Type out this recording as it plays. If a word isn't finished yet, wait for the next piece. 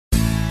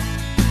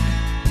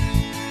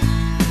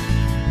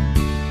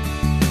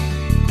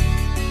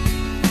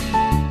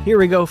Here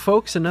we go,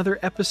 folks. Another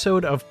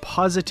episode of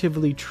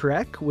Positively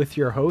Trek with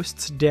your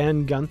hosts,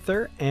 Dan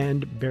Gunther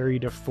and Barry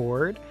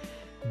DeFord.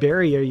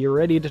 Barry, are you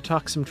ready to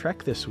talk some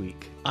Trek this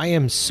week? I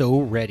am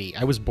so ready.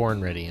 I was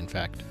born ready, in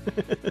fact.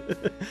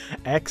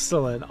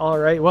 Excellent. All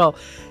right. Well,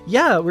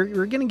 yeah,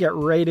 we're going to get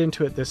right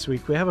into it this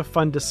week. We have a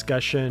fun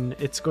discussion.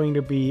 It's going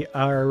to be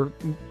our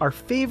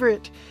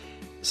favorite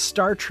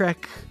Star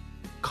Trek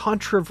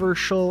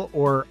controversial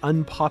or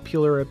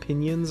unpopular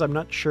opinions. I'm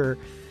not sure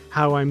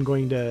how I'm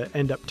going to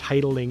end up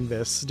titling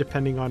this,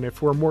 depending on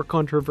if we're more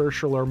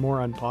controversial or more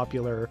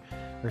unpopular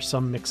or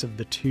some mix of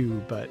the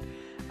two. But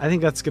I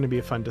think that's going to be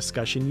a fun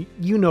discussion.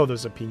 You know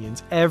those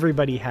opinions.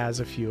 Everybody has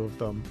a few of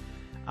them.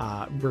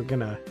 We're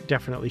going to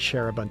definitely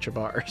share a bunch of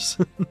ours.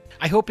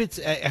 I hope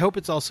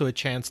it's also a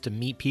chance to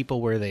meet people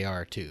where they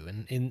are too.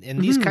 And in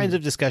these kinds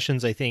of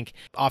discussions, I think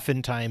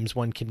oftentimes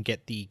one can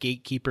get the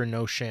gatekeeper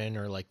notion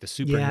or like the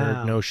super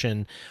nerd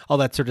notion, all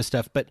that sort of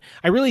stuff. But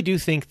I really do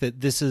think that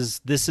this is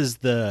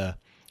the,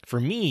 for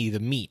me,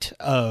 the meat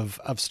of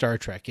Star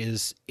Trek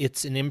is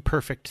it's an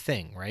imperfect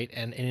thing, right?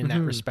 And in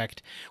that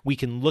respect, we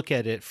can look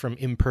at it from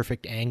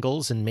imperfect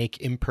angles and make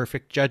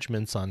imperfect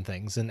judgments on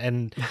things.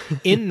 And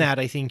in that,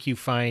 I think you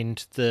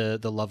find the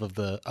love of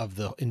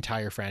the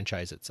entire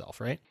franchise itself,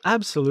 right?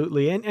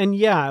 Absolutely. And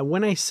yeah,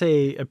 when I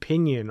say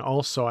opinion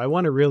also, I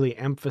want to really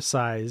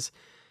emphasize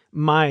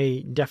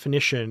my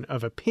definition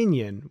of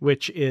opinion,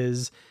 which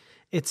is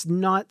it's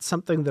not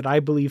something that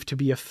I believe to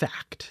be a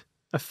fact.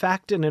 A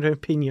fact and an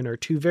opinion are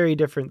two very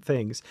different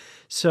things.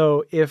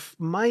 So if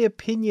my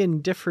opinion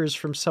differs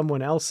from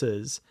someone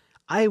else's,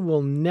 I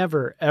will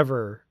never,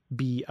 ever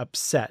be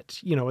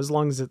upset, as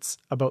long as it's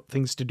about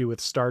things to do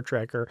with Star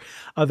Trek or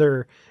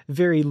other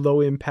very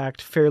low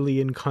impact, fairly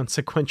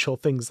inconsequential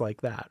things like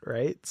that,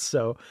 right?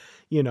 So,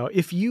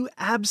 if you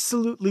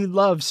absolutely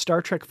love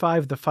Star Trek V,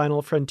 The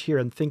Final Frontier,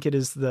 and think it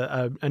is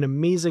an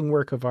amazing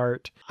work of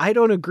art, I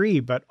don't agree,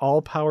 but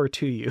all power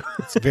to you.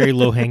 It's very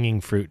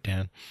low-hanging fruit,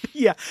 Dan.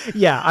 Yeah.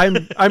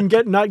 I'm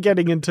not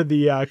getting into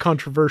the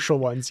controversial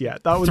ones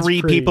yet. That was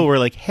three people were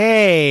like,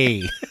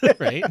 "Hey,"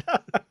 right?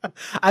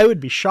 I would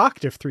be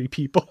shocked if three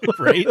people,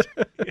 right?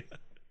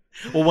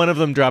 Well, one of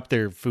them dropped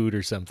their food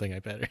or something, I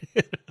bet.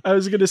 I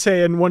was going to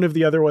say, and one of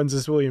the other ones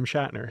is William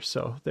Shatner.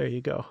 So there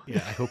you go.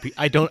 Yeah, I hope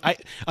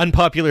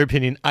unpopular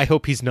opinion, I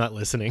hope he's not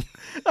listening.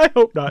 I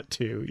hope not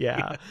too.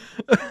 Yeah.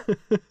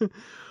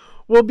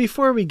 Well,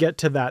 before we get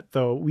to that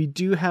though, we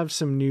do have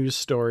some news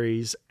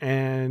stories,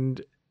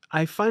 and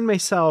I find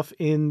myself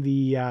in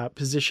the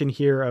position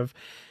here of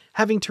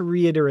having to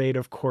reiterate,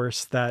 of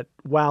course, that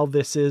while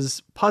this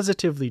is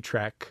Positively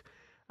Trek,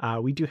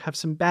 we do have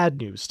some bad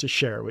news to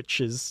share, which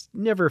is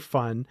never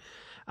fun.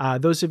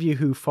 Those of you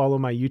who follow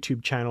my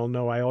YouTube channel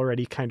know I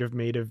already kind of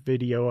made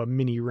a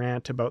mini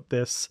rant about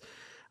this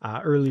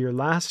earlier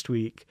last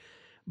week.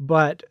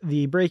 But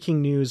the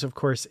breaking news, of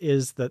course,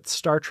 is that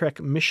Star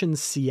Trek Mission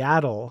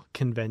Seattle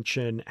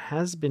convention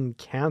has been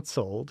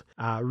canceled.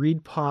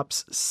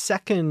 ReedPop's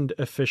second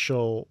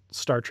official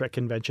Star Trek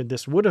convention,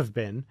 this would have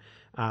been,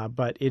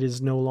 but it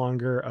is no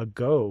longer a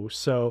go.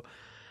 So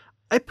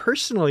I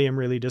personally am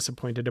really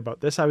disappointed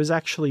about this. I was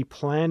actually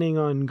planning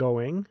on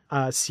going.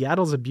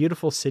 Seattle's a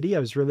beautiful city. I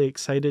was really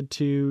excited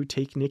to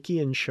take Nikki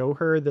and show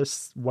her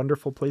this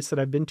wonderful place that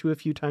I've been to a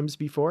few times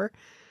before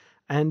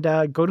and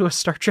go to a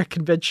Star Trek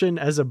convention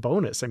as a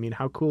bonus. I mean,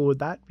 how cool would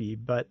that be?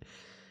 But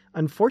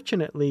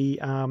unfortunately,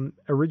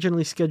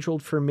 originally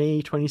scheduled for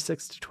May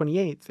 26th to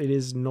 28th, it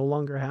is no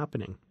longer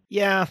happening.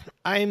 Yeah,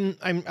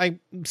 I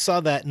saw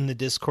that in the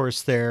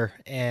discourse there,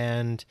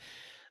 and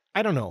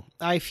I don't know.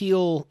 I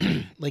feel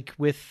like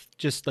with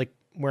just like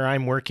where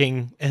I'm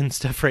working and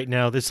stuff right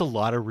now, there's a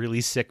lot of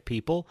really sick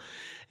people.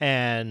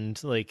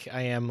 And like,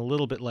 I am a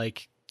little bit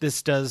like,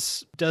 this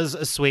does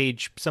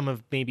assuage some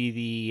of maybe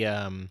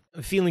the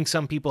feeling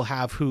some people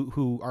have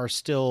who are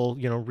still,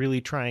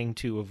 really trying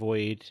to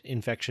avoid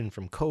infection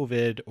from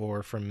COVID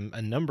or from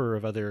a number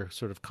of other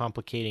sort of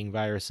complicating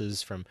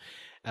viruses from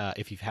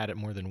if you've had it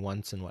more than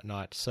once and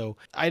whatnot. So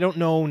I don't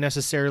know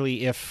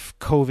necessarily if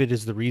COVID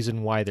is the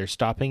reason why they're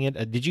stopping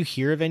it. Did you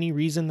hear of any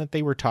reason that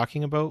they were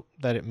talking about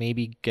that it may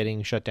be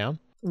getting shut down?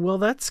 Well,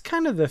 that's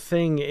kind of the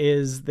thing,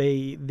 is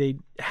they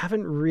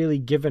haven't really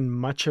given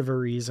much of a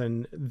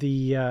reason.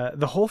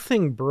 The whole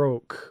thing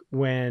broke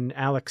when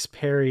Alex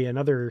Perry,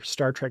 another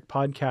Star Trek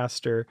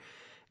podcaster,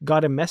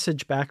 got a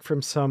message back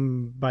from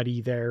somebody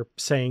there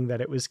saying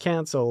that it was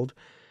canceled.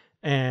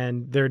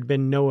 And there'd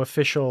been no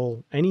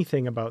official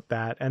anything about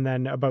that. And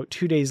then about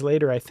 2 days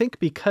later, I think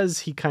because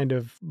he kind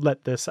of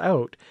let this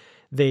out,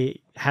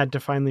 they had to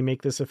finally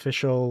make this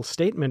official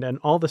statement. And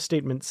all the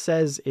statement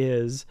says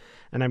is,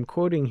 and I'm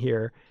quoting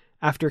here,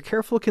 "After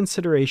careful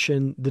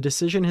consideration, the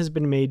decision has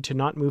been made to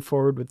not move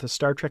forward with the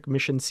Star Trek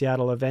Mission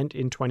Seattle event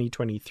in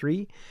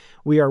 2023.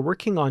 We are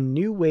working on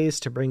new ways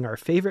to bring our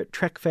favorite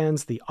Trek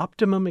fans the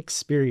optimum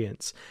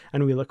experience,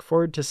 and we look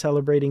forward to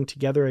celebrating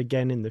together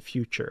again in the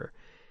future."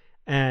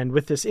 And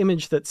with this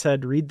image that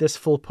said, "Read this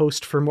full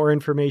post for more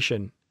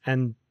information."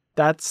 And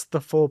that's the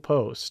full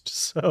post.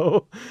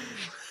 So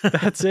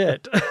that's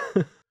it.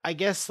 I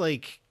guess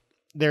like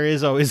there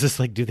is always this,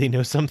 like, do they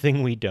know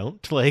something we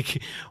don't?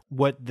 Like,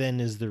 what then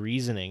is the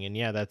reasoning? And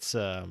yeah, that's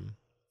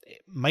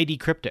mighty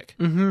cryptic.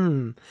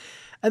 Mm-hmm.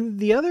 And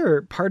the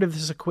other part of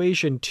this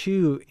equation,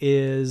 too,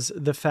 is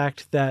the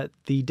fact that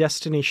the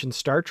Destination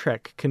Star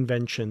Trek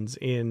conventions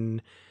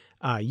in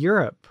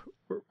Europe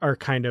are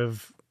kind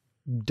of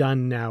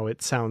done now,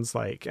 it sounds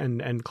like,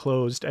 and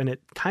closed. And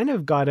it kind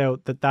of got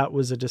out that that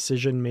was a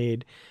decision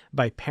made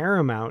by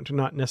Paramount,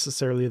 not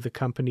necessarily the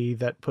company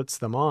that puts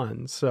them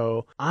on.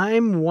 So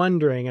I'm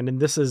wondering, and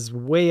this is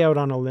way out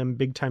on a limb,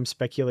 big time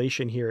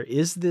speculation here,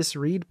 is this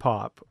Reed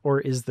Pop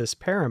or is this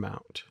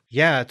Paramount?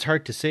 Yeah, it's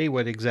hard to say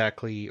what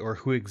exactly or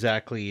who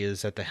exactly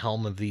is at the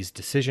helm of these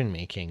decision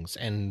makings,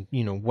 and,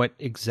 you know, what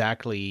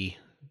exactly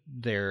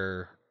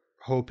they're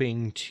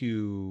hoping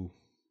to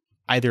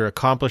either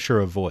accomplish or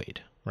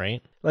avoid.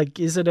 Right? Like,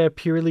 is it a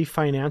purely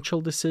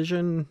financial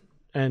decision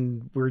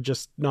and we're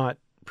just not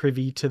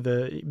privy to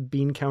the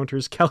bean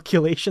counters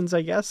calculations,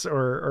 I guess?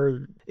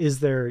 Or is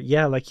there,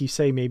 like you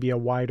say, maybe a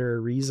wider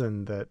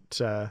reason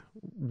that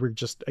we're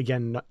just,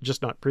 again,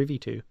 just not privy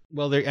to?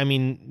 Well,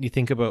 you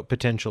think about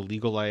potential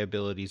legal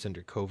liabilities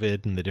under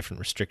COVID and the different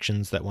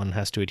restrictions that one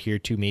has to adhere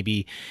to.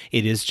 Maybe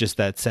it is just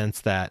that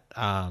sense that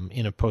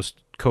in a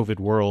post-COVID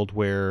world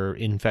where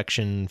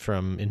infection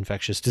from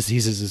infectious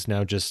diseases is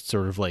now just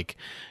sort of like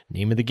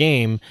name of the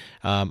game,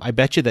 I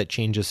bet you that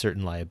changes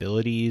certain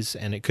liabilities,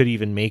 and it could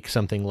even make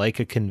something like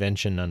a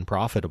convention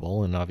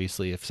unprofitable. And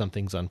obviously, if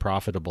something's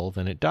unprofitable,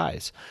 then it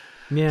dies.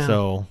 Yeah.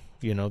 So,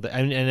 you know,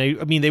 I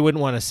mean, they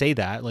wouldn't want to say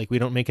that. Like, we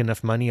don't make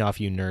enough money off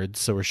you nerds,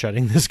 so we're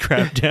shutting this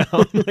crap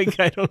down. Like,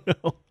 I don't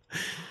know.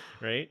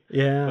 Right?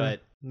 Yeah. But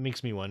it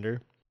makes me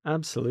wonder.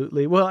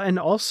 Absolutely. Well, and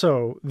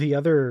also the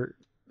other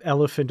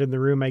elephant in the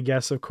room, I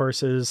guess, of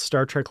course, is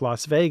Star Trek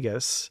Las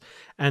Vegas.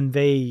 And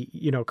they,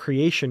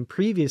 Creation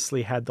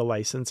previously had the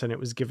license and it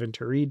was given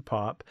to Reed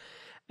Pop.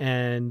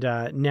 And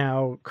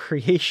now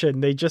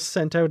Creation, they just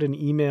sent out an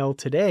email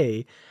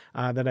today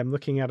that I'm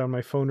looking at on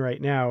my phone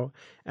right now.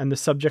 And the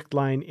subject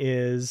line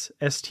is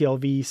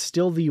STLV,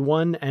 still the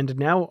one and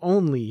now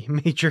only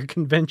major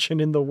convention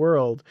in the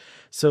world.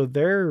 So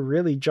they're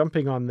really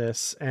jumping on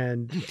this.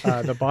 And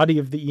the body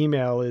of the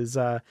email is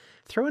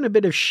throwing a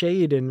bit of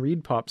shade in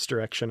Reed Pop's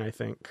direction, I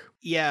think.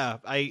 Yeah,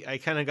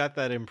 I kind of got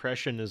that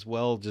impression as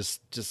well,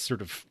 just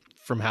sort of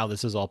from how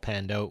this is all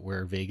panned out,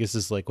 where Vegas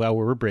is like, well,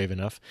 we're brave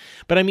enough.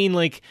 But I mean,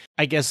 like,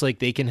 I guess like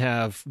they can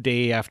have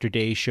day after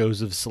day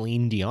shows of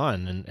Celine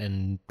Dion,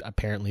 and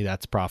apparently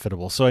that's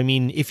profitable. So, I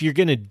mean, if you're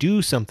going to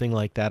do something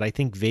like that, I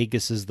think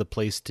Vegas is the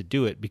place to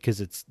do it, because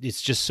it's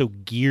just so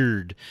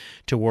geared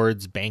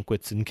towards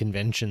banquets and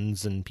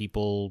conventions and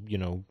people,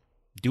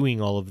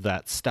 doing all of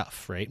that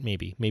stuff, right?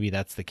 Maybe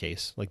that's the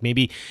case. Like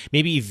maybe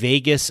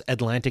Vegas,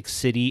 Atlantic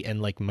City,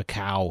 and like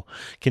Macau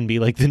can be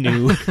like the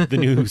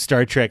new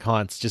Star Trek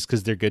haunts, just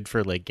because they're good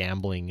for like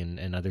gambling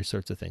and other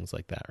sorts of things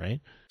like that, right?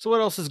 So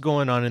what else is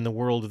going on in the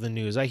world of the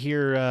news? I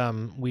hear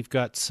we've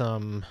got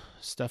some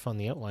stuff on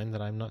the outline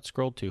that I'm not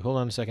scrolled to. Hold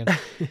on a second.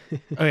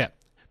 Oh yeah,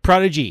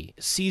 Prodigy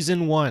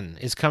season 1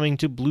 is coming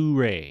to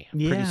Blu-ray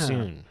pretty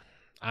soon.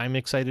 I'm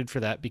excited for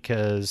that,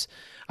 because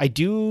I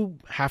do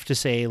have to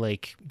say,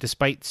 like,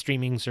 despite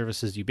streaming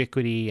services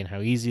ubiquity and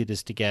how easy it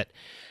is to get,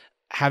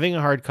 having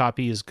a hard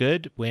copy is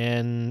good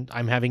when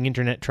I'm having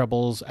internet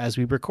troubles as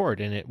we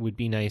record, and it would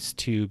be nice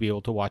to be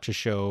able to watch a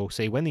show,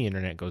 say, when the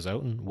internet goes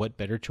out, and what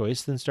better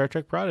choice than Star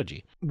Trek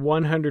Prodigy?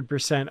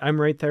 100%. I'm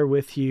right there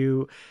with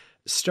you.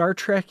 Star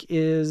Trek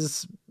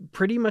is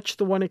pretty much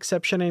the one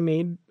exception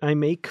I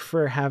make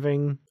for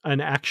having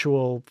an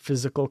actual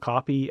physical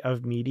copy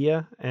of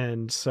media.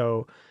 And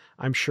so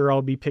I'm sure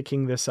I'll be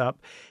picking this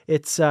up.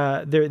 It's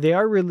they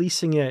are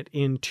releasing it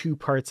in 2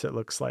 parts, it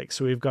looks like.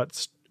 So we've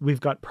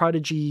got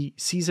Prodigy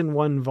season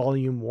 1,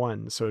 volume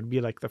 1. So it'd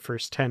be like the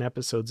first 10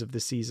 episodes of the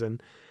season,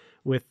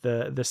 with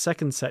the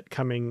second set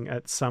coming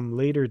at some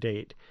later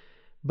date.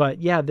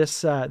 But yeah,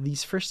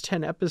 these first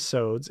 10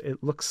 episodes,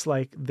 it looks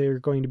like they're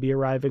going to be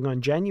arriving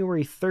on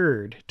January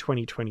 3rd,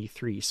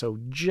 2023. So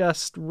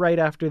just right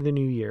after the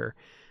new year.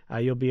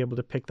 You'll be able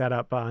to pick that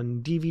up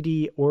on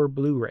DVD or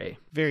Blu-ray.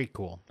 Very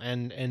cool.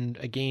 And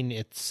again,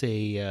 it's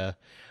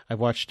I've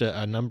watched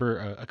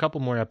a couple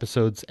more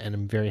episodes, and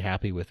I'm very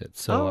happy with it.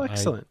 So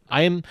excellent.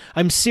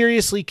 I'm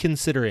seriously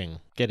considering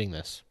getting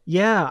this.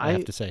 Yeah, I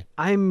have to say.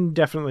 I'm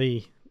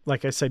definitely,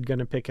 like I said, going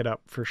to pick it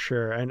up for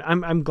sure. And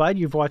I'm glad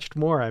you've watched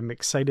more. I'm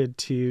excited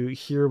to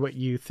hear what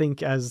you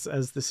think as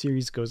the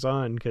series goes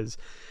on, because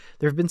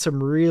there have been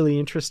some really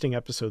interesting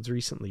episodes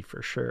recently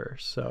for sure.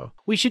 So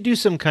we should do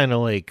some kind of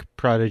like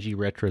Prodigy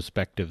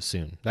retrospective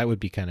soon. That would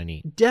be kind of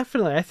neat.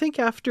 Definitely. I think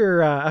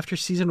after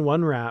season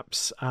 1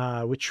 wraps,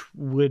 which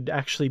would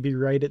actually be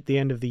right at the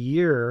end of the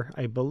year,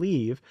 I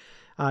believe.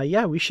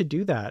 We should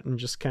do that and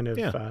just kind of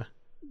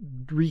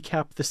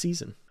recap the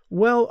season.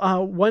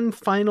 Well, one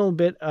final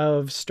bit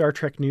of Star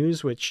Trek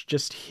news, which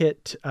just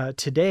hit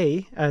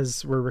today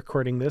as we're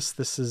recording this.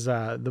 This is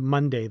the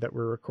Monday that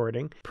we're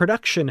recording.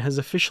 Production has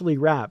officially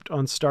wrapped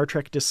on Star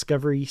Trek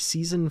Discovery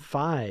Season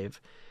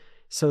 5.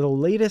 So the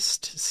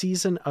latest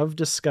season of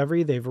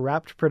Discovery, they've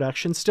wrapped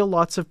production. Still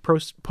lots of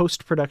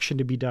post-production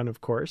to be done,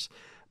 of course,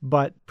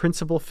 but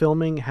principal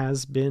filming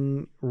has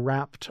been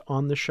wrapped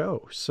on the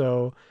show.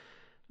 So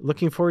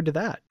looking forward to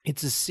that.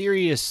 It's a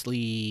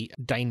seriously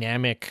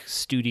dynamic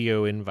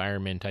studio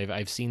environment.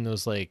 I've seen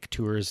those like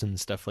tours and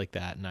stuff like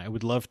that, and I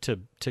would love to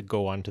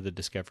go onto the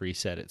Discovery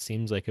set. It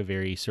seems like a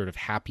very sort of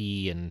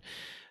happy and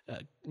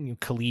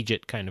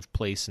collegiate kind of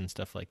place and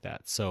stuff like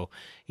that. So,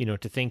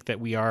 to think that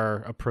we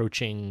are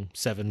approaching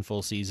 7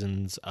 full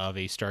seasons of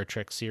a Star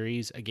Trek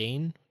series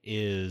again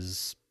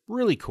is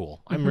really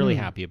cool. I'm really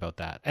happy about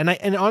that. And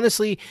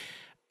honestly,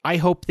 I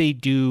hope they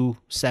do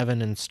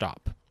 7 and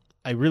stop.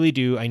 I really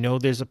do. I know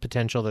there's a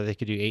potential that they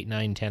could do 8,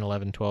 9, 10,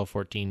 11, 12,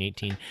 14,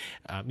 18,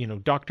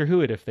 Doctor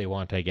Who it if they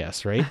want, I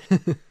guess, right?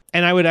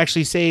 And I would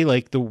actually say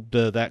like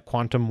that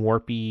quantum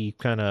warpy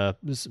kind of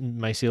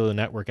mycelial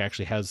network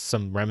actually has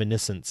some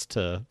reminiscence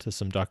to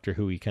some Doctor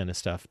Who-y kind of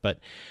stuff. But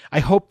I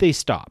hope they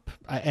stop.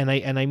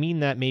 I mean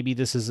that maybe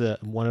this is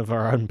one of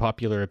our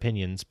unpopular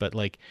opinions, but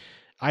like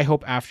I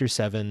hope after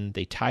 7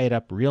 they tie it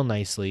up real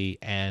nicely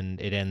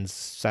and it ends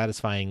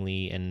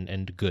satisfyingly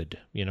and good.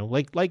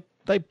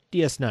 Like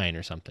DS9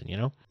 or something,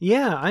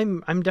 Yeah,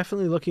 I'm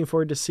definitely looking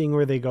forward to seeing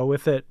where they go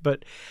with it,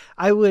 but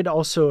I would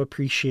also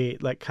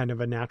appreciate like kind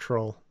of a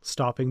natural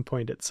stopping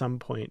point at some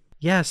point.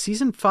 Yeah,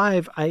 season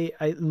 5, I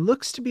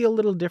looks to be a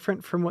little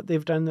different from what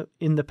they've done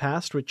in the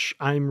past, which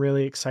I'm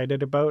really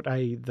excited about.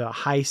 The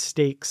high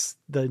stakes,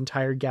 the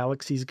entire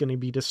galaxy is going to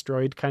be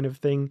destroyed kind of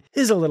thing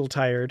is a little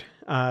tired.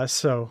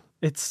 So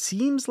it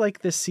seems like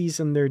this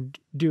season they're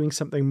doing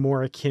something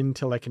more akin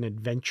to like an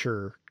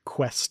adventure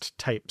quest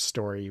type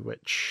story,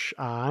 which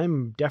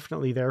I'm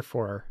definitely there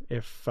for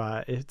if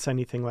it's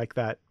anything like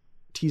that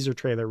teaser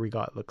trailer we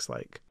got looks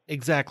like.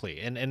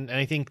 Exactly. And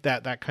I think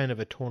that kind of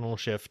a tonal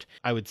shift,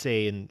 I would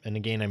say, and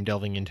again, I'm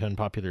delving into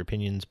unpopular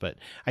opinions, but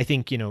I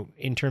think,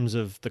 in terms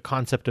of the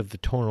concept of the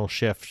tonal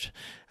shift,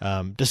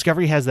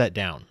 Discovery has that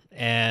down.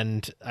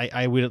 And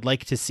I would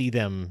like to see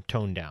them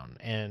tone down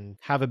and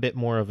have a bit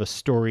more of a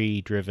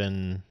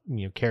story-driven,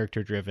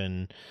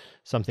 character-driven,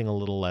 something a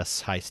little less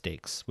high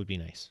stakes would be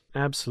nice.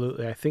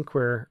 Absolutely. I think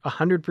we're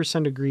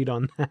 100% agreed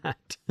on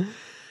that.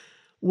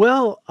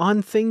 Well,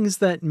 on things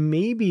that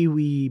maybe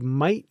we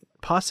might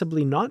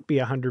possibly not be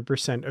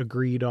 100%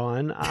 agreed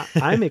on,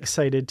 I'm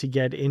excited to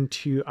get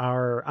into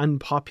our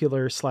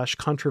unpopular /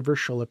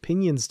 controversial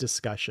opinions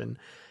discussion.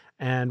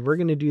 And we're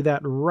going to do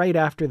that right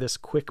after this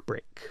quick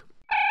break.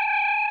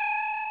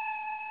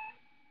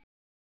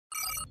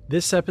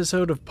 This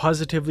episode of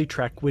Positively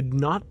Trek would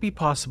not be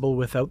possible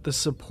without the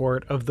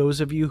support of those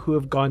of you who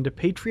have gone to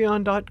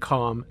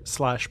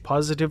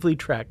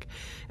patreon.com/positivelytrek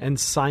and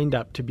signed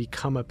up to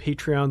become a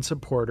Patreon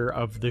supporter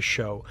of the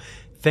show.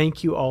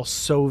 Thank you all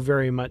so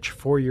very much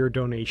for your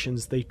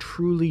donations. They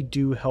truly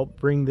do help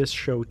bring this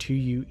show to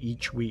you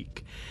each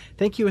week.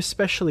 Thank you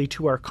especially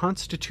to our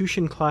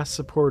Constitution class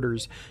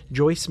supporters,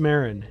 Joyce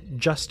Marin,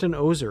 Justin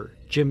Ozer,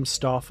 Jim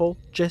Stoffel,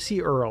 Jesse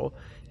Earl,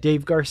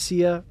 Dave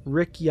Garcia,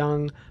 Rick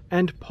Young,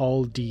 and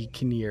Paul D.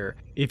 Kinnear.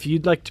 If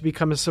you'd like to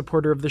become a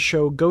supporter of the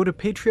show, go to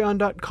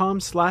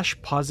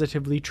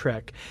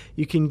patreon.com/positivelytrek.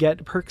 You can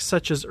get perks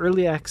such as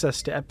early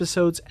access to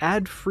episodes,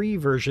 ad-free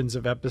versions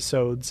of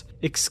episodes,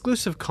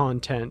 exclusive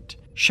content,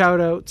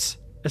 shoutouts,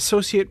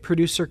 associate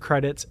producer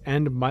credits,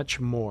 and much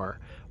more.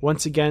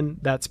 Once again,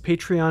 that's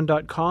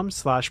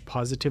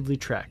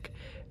patreon.com/positivelytrek.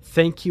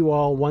 Thank you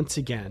all once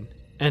again.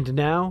 And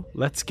now,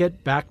 let's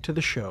get back to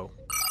the show.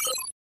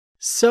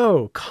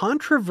 So,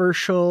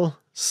 controversial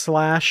 /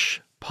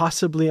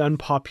 possibly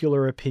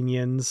unpopular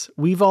opinions.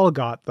 We've all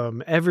got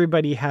them.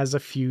 Everybody has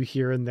a few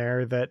here and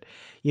there that,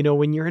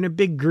 when you're in a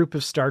big group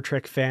of Star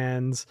Trek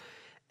fans,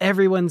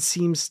 everyone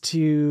seems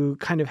to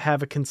kind of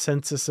have a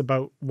consensus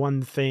about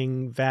one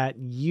thing that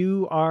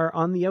you are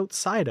on the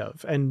outside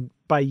of. And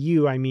by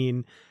you, I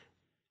mean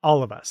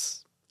all of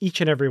us, each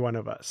and every one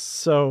of us.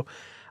 So,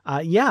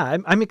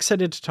 I'm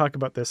excited to talk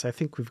about this. I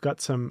think we've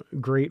got some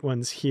great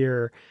ones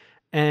here.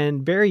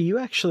 And Barry, you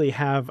actually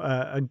have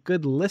a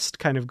good list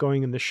kind of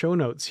going in the show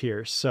notes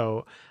here.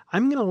 So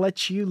I'm going to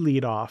let you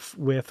lead off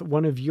with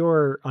one of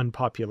your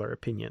unpopular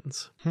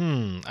opinions.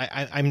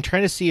 I'm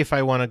trying to see if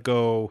I want to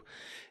go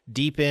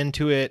deep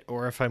into it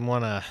or if I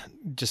want to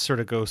just sort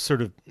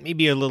of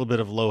maybe a little bit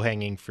of low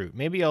hanging fruit.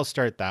 Maybe I'll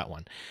start that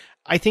one.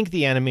 I think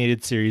the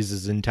animated series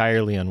is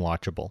entirely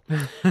unwatchable.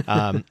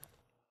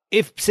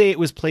 If, say, it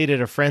was played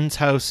at a friend's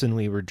house and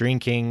we were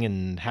drinking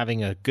and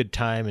having a good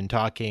time and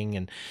talking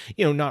and,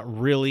 not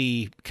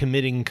really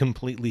committing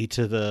completely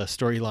to the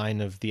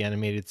storyline of the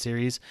animated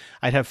series,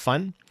 I'd have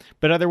fun.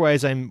 But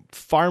otherwise, I'm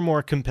far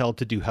more compelled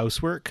to do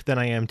housework than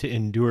I am to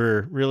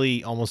endure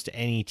really almost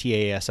any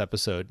TAS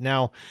episode.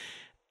 Now,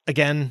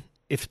 again,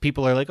 if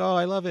people are like, oh,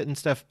 I love it and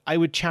stuff, I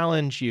would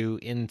challenge you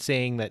in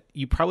saying that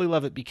you probably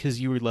love it because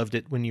you loved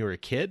it when you were a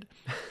kid.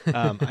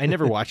 I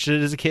never watched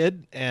it as a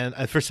kid. And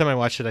the first time I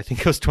watched it, I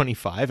think I was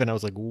 25. And I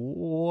was like,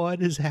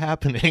 what is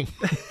happening?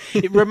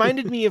 It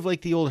reminded me of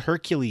like the old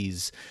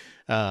Hercules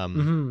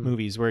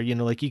movies where, you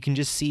know, like you can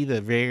just see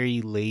the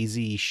very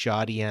lazy,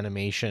 shoddy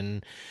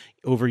animation,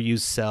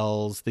 overused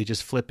cells. They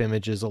just flip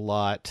images a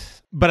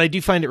lot. But I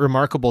do find it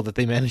remarkable that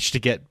they managed to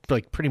get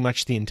like pretty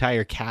much the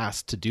entire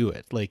cast to do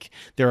it. Like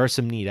there are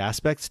some neat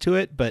aspects to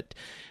it, but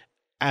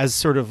as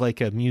sort of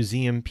like a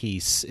museum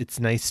piece, it's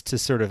nice to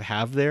sort of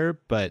have there,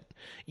 but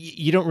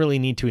you don't really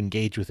need to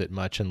engage with it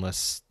much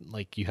unless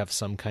like you have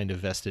some kind of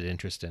vested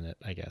interest in it,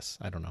 I guess.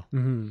 I don't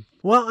know.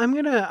 Well,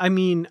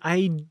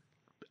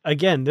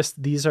 again,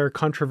 these are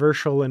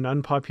controversial and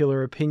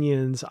unpopular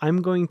opinions.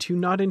 I'm going to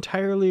not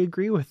entirely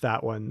agree with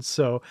that one.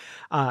 So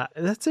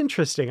that's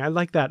interesting. I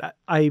like that.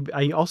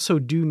 I also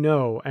do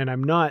know, and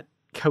I'm not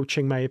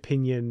couching my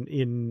opinion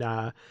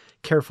in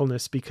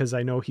carefulness because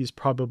I know he's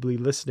probably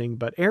listening,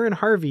 but Aaron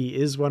Harvey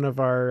is one of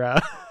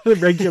our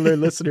regular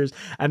listeners,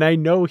 and I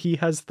know he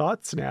has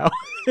thoughts now.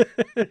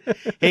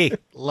 Hey,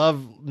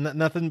 love,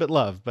 nothing but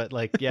love, but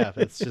like, yeah,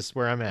 that's just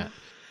where I'm at.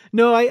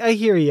 No, I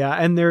hear you.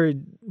 And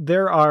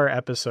there are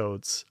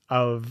episodes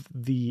of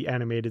the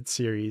animated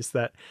series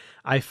that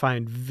I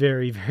find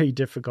very, very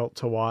difficult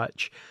to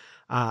watch.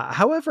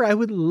 However, I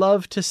would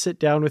love to sit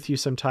down with you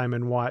sometime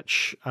and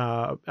watch,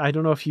 I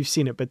don't know if you've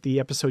seen it, but the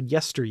episode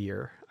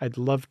Yesteryear. I'd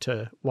love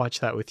to watch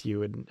that with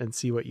you and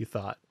see what you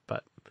thought.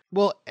 But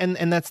well,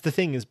 and that's the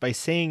thing is by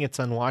saying it's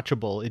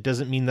unwatchable, it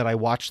doesn't mean that I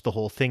watched the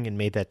whole thing and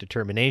made that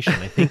determination.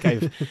 I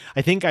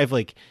think I've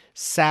like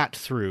sat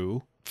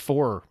through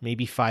 4,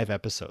 maybe 5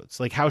 episodes.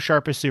 Like How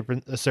Sharp is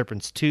a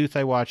Serpent's Tooth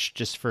I watched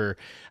just for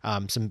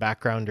some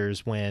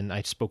backgrounders when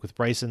I spoke with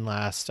Bryson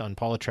last on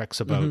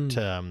Politrex about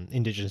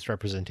Indigenous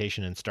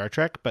representation in Star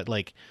Trek. But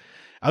like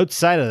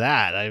outside of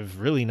that, I've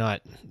really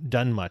not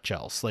done much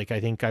else. Like I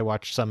think I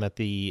watched some at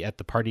the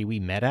party we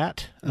met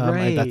at.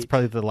 Right. That's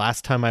probably the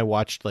last time I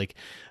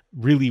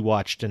really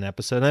watched an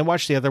episode. And I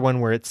watched the other one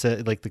where it's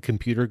like the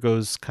computer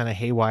goes kind of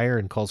haywire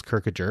and calls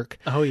Kirk a jerk.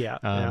 Oh yeah.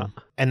 Yeah.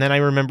 And then I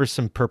remember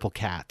some Purple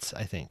Cats,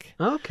 I think.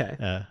 Okay.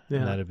 Yeah.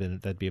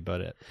 That'd be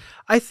about it.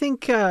 I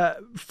think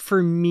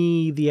for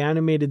me, the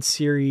animated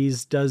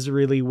series does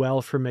really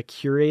well from a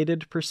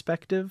curated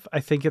perspective. I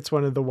think it's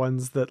one of the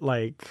ones that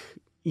like,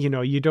 you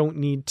know, you don't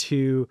need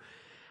to,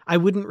 I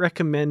wouldn't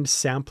recommend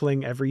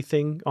sampling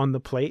everything on the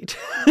plate.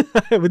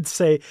 I would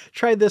say,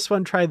 try this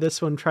one, try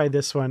this one, try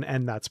this one,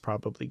 and that's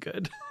probably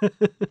good.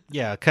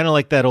 Yeah, kind of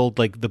like that old,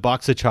 like the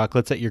box of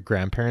chocolates at your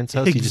grandparents'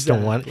 house. Exactly. You just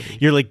don't want,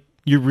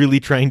 you're really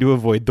trying to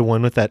avoid the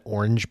one with that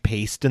orange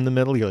paste in the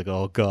middle. You're like,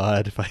 oh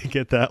God, if I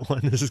get that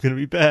one, this is going to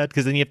be bad.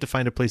 Because then you have to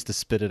find a place to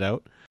spit it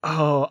out.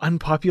 Oh,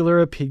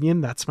 unpopular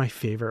opinion. That's my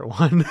favorite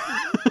one.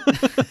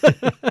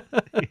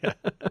 Yeah.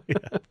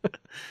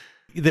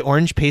 The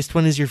orange paste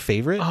one is your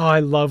favorite? Oh,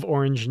 I love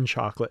orange and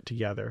chocolate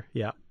together.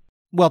 Yeah.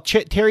 Well,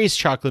 Terry's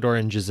chocolate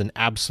orange is an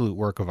absolute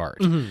work of art.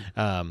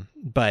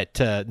 But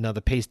no,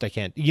 the paste I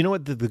can't. You know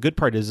what the good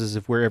part is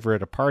if we're ever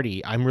at a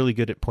party, I'm really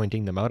good at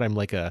pointing them out. I'm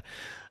like I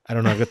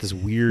don't know, I've got this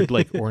weird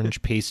like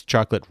orange paste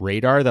chocolate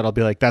radar that I'll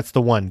be like, that's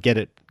the one. Get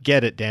it,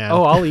 Dan.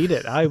 Oh, I'll eat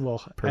it. I will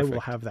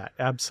have that.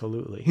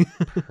 Absolutely.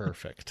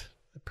 Perfect.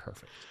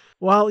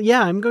 Well,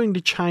 yeah, I'm going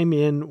to chime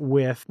in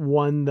with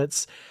one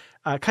that's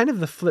kind of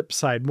the flip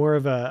side, more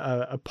of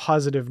a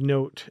positive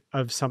note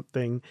of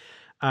something.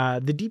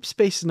 The Deep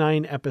Space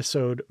Nine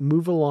episode,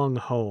 Move Along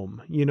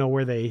Home, you know,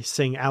 where they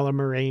sing Ala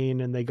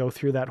Moraine and they go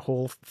through that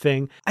whole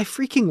thing. I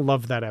freaking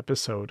love that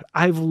episode.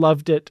 I've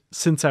loved it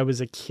since I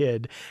was a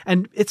kid.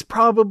 And it's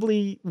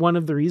probably one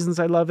of the reasons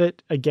I love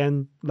it.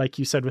 Again, like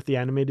you said with the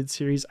animated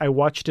series, I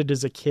watched it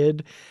as a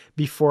kid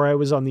before I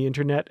was on the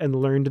internet and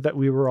learned that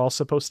we were all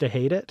supposed to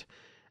hate it.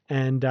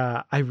 And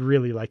I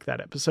really like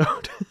that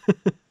episode.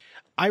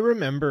 I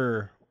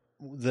remember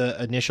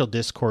the initial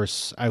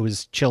discourse. I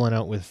was chilling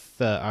out with,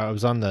 I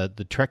was on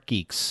the Trek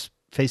Geeks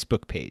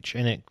Facebook page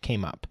and it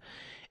came up.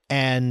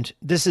 And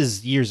this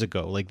is years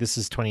ago, like this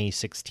is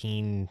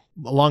 2016,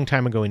 a long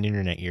time ago in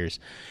internet years.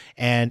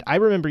 And I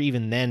remember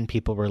even then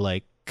people were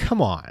like,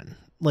 come on,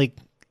 like,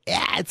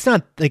 yeah, it's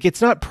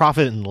not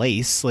Profit and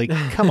Lace. Like,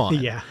 come on.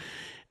 Yeah.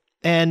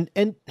 And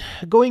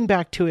going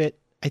back to it,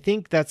 I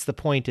think that's the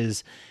point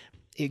is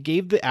it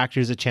gave the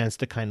actors a chance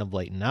to kind of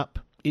lighten up.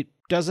 It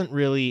doesn't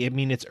really, I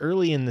mean, it's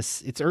early in the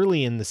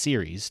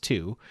series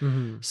too.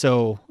 Mm-hmm.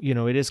 So, you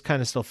know, it is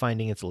kind of still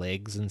finding its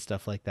legs and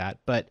stuff like that.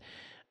 But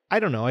I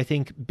don't know. I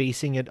think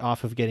basing it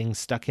off of getting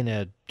stuck in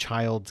a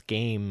child's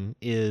game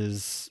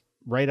is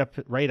right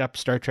up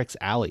Star Trek's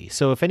alley.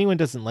 So if anyone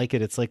doesn't like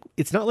it,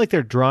 it's not like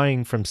they're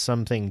drawing from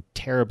something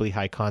terribly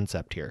high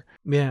concept here.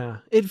 Yeah,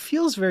 it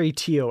feels very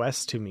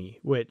TOS to me,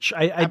 which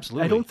I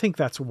don't think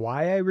that's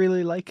why I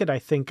really like it. I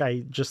think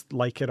I just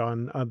like it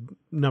on a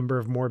number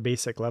of more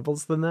basic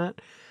levels than that.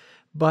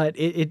 But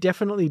it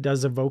definitely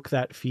does evoke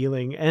that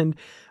feeling. And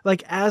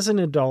like as an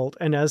adult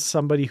and as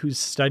somebody who's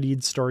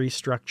studied story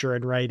structure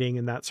and writing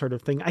and that sort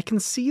of thing, I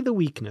can see the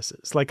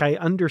weaknesses. Like I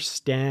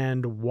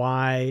understand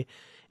why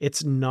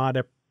it's not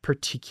a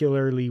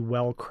particularly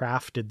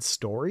well-crafted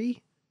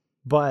story,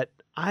 but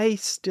I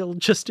still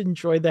just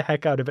enjoy the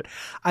heck out of it.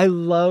 I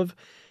love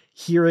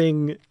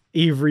hearing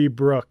Avery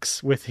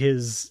Brooks with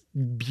his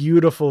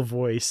beautiful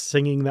voice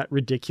singing that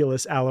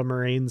ridiculous Ala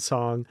Moraine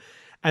song,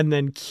 and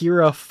then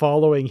Kira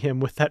following him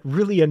with that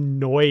really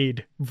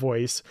annoyed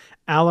voice.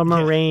 Ala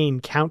Moraine,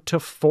 count to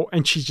 4,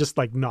 and she's just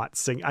like not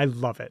singing. I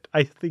love it.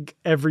 I think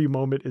every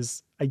moment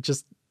is,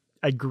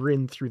 I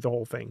grin through the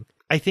whole thing.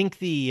 I think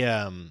the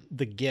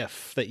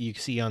GIF that you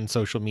see on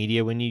social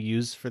media when you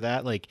use for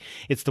that, like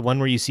it's the one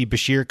where you see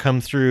Bashir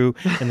come through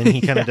and then he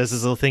kind of does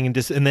his little thing and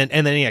then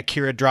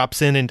Kira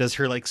drops in and does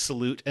her like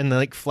salute and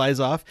like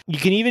flies off. You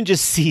can even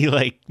just see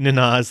like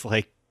Nana's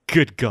like,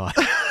 good God.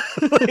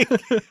 Like,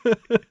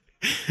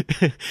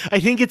 I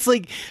think it's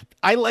like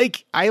I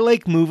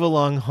like Move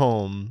Along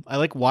Home. I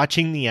like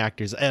watching the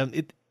actors.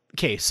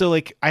 Okay, so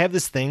like I have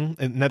this thing,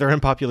 another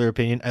unpopular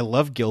opinion. I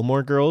love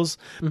Gilmore Girls,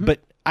 but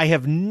I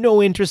have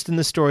no interest in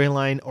the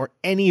storyline or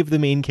any of the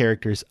main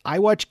characters. I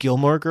watch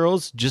Gilmore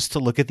Girls just to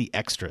look at the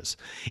extras.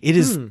 It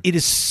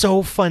is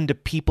so fun to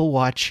people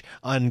watch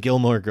on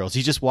Gilmore Girls.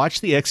 You just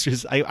watch the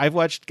extras. I've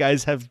watched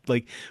guys have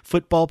like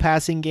football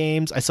passing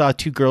games. I saw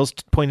 2 girls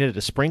pointed at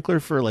a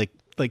sprinkler for like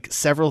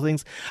several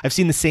things. I've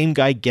seen the same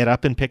guy get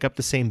up and pick up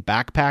the same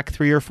backpack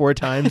 3 or 4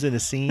 times in a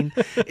scene.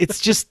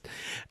 It's just,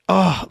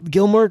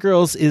 Gilmore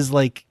Girls is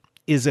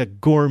a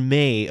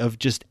gourmet of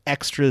just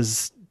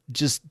extras,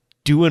 just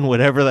doing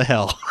whatever the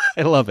hell.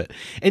 I love it.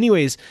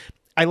 Anyways,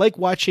 I like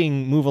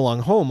watching Move Along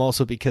Home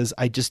also because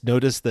I just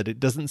noticed that it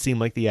doesn't seem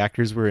like the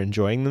actors were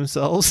enjoying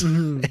themselves.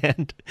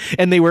 And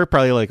they were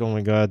probably like, oh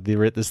my God, they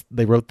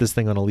wrote this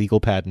thing on a legal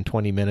pad in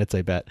 20 minutes,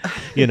 I bet,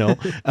 you know?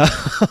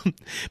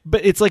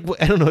 But it's like,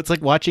 I don't know, it's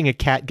like watching a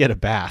cat get a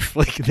bath.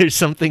 Like there's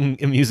something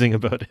amusing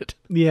about it.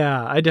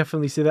 Yeah, I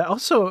definitely see that.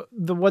 Also,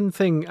 the one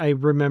thing I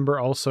remember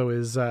also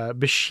is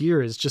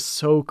Bashir is just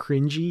so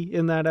cringy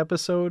in that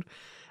episode.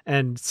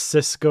 And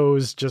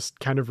Cisco's just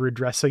kind of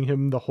redressing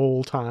him the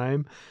whole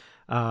time.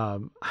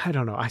 I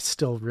don't know. I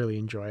still really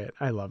enjoy it.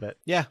 I love it.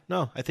 Yeah,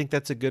 no, I think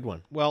that's a good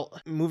one. Well,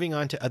 moving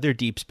on to other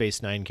Deep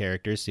Space Nine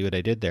characters, see what I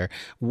did there.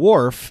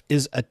 Worf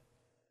is a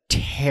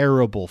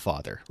terrible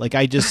father. Like,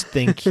 I just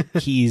think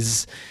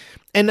he's...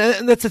 And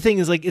that's the thing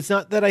is, like, it's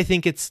not that I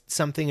think it's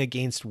something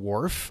against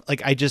Worf.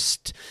 Like, I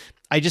just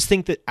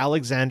think that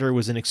Alexander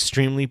was an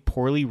extremely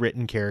poorly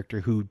written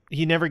character who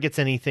he never gets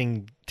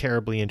anything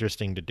terribly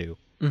interesting to do.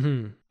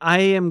 I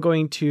am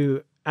going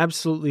to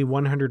absolutely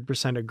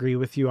 100% agree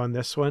with you on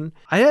this one.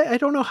 I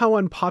don't know how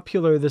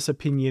unpopular this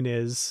opinion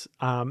is,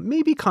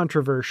 maybe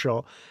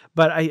controversial,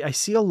 but I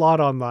see a lot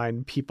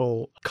online,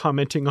 people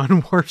commenting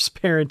on Worf's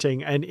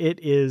parenting, and it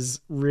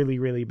is really,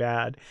 really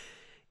bad.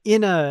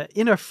 In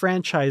a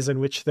franchise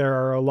in which there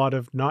are a lot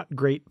of not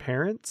great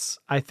parents,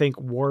 I think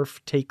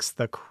Worf takes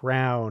the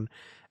crown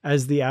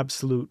as the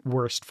absolute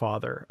worst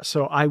father.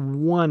 So I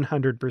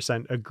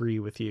 100% agree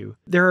with you.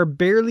 There are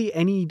barely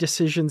any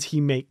decisions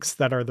he makes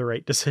that are the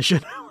right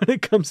decision when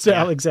it comes to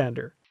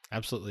Alexander.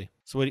 Absolutely.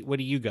 So what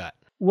do you got?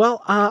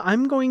 Well,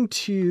 I'm going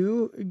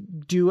to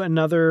do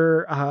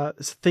another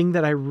thing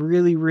that I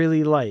really,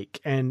 really like.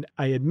 And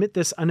I admit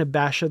this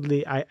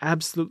unabashedly. I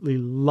absolutely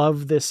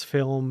love this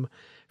film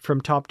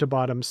from top to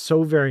bottom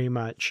so very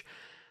much.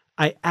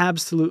 I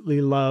absolutely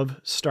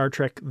love Star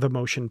Trek: The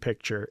Motion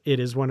Picture. It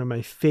is one of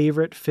my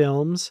favorite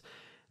films.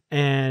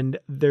 And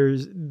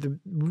there's the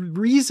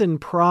reason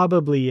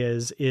probably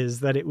is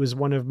that it was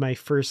one of my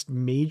first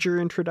major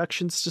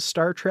introductions to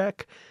Star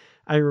Trek.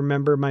 I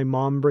remember my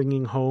mom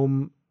bringing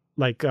home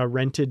like a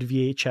rented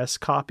VHS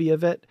copy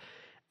of it.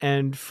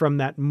 And from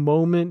that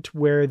moment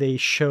where they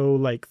show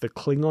like the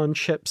Klingon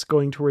ships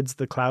going towards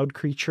the cloud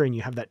creature and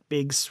you have that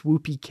big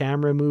swoopy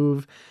camera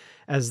move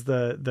as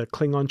the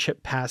Klingon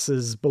ship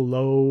passes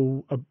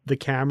below the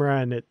camera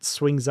and it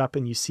swings up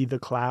and you see the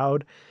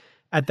cloud.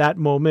 At that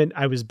moment,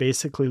 I was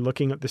basically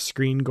looking at the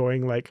screen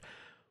going like,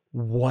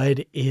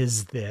 what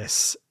is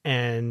this?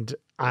 And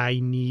I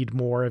need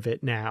more of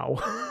it now.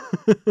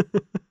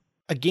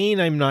 Again,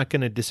 I'm not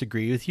going to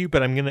disagree with you,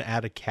 but I'm going to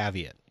add a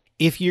caveat.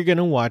 If you're going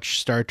to watch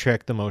Star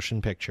Trek: The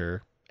Motion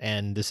Picture,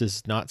 and this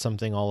is not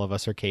something all of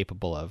us are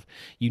capable of,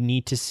 you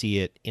need to see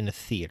it in a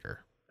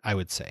theater, I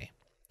would say,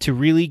 to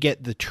really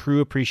get the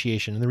true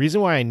appreciation. And the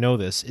reason why I know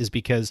this is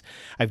because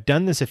I've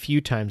done this a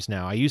few times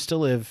now. I used to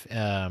live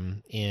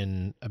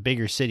in a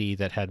bigger city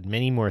that had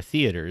many more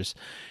theaters,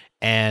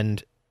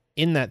 and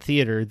in that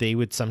theater, they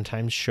would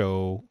sometimes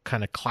show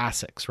kind of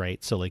classics,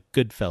 right? So like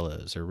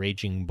Goodfellas or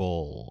Raging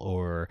Bull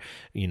or,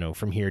 you know,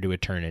 From Here to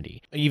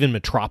Eternity, even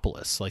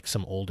Metropolis, like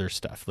some older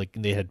stuff. Like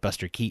they had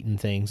Buster Keaton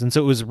things. And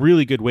so it was a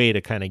really good way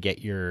to kind of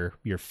get your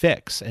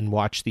fix and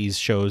watch these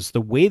shows the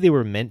way they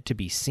were meant to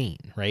be seen,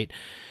 right?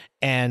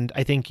 And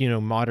I think, you know,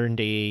 modern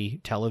day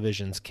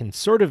televisions can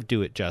sort of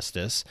do it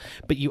justice,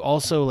 but you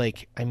also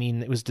like, I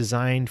mean, it was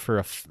designed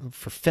for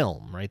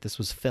film, right? This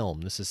was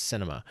film. This is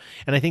cinema.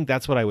 And I think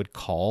that's what I would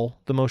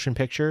call the motion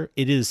picture.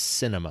 It is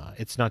cinema.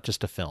 It's not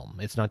just a film.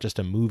 It's not just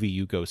a movie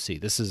you go see.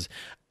 This is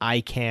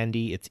eye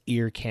candy, it's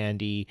ear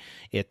candy.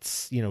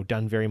 It's,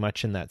 done very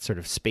much in that sort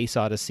of space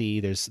odyssey.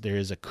 There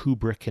is a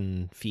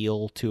Kubrickian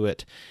feel to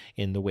it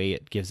in the way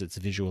it gives its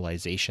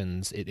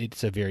visualizations.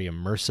 It's a very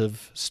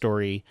immersive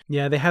story.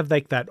 Yeah, they have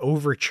like that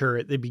overture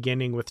at the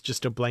beginning with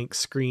just a blank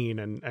screen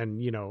and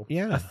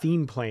a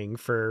theme playing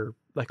for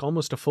like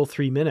almost a full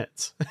 3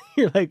 minutes.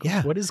 You're like,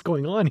 what is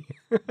going on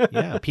here?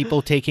 Yeah,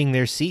 people taking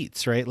their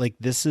seats, right? Like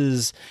this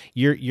is,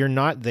 you're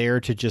not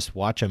there to just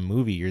watch a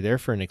movie. You're there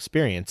for an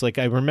experience. Like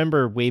I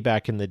remember way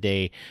back in the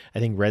day, I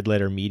think Red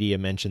Letter Media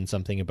mentioned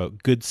something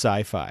about good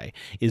sci-fi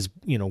is,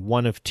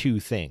 one of two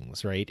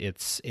things, right?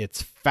 It's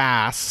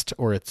fast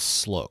or it's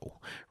slow,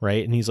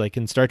 right? And he's like,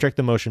 in Star Trek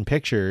the Motion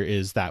Picture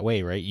is that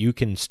way, right? You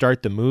can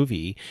start the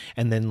movie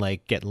and then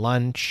like get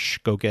lunch,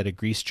 go get a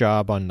grease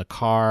job on the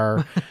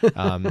car,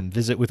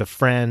 visit with a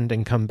friend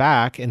and come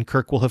back, and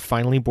Kirk will have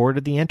finally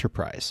boarded the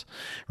Enterprise,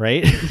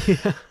 right?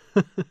 Yeah.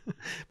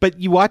 But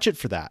you watch it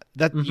for that.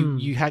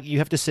 You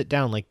have to sit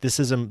down. Like this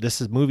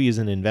movie is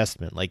an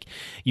investment. Like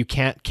you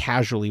can't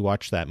casually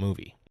watch that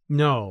movie.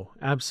 No,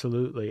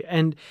 absolutely.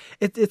 And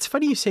it's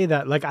funny you say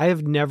that. Like I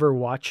have never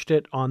watched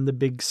it on the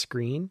big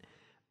screen,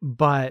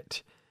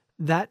 but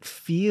that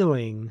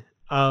feeling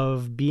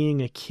of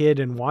being a kid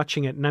and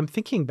watching it, and I'm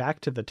thinking back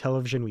to the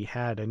television we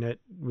had, and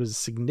it was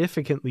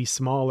significantly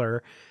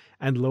smaller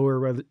and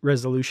lower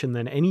resolution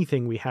than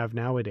anything we have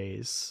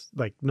nowadays,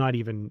 like not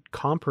even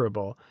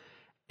comparable.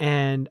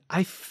 And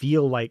I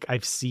feel like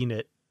I've seen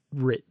it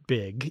writ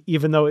big,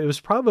 even though it was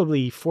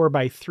probably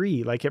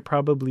 4:3, like it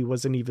probably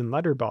wasn't even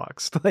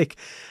letterboxed. Like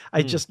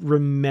I just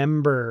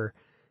remember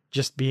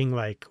just being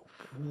like,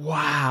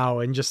 wow,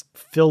 and just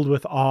filled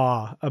with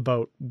awe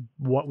about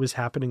what was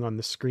happening on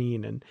the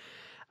screen. And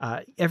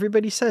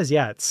everybody says,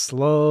 it's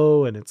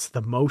slow and it's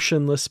the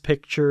motionless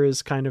picture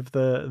is kind of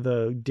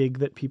the dig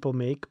that people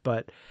make.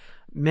 But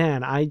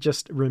man, I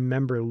just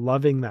remember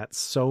loving that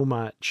so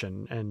much.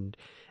 And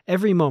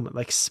every moment,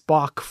 like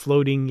Spock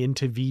floating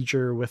into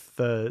V'ger with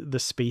the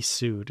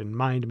spacesuit and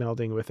mind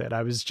melding with it.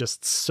 I was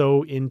just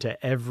so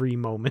into every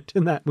moment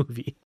in that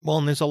movie. Well,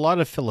 and there's a lot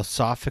of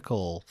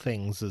philosophical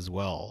things as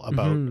well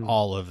about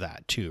all of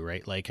that too,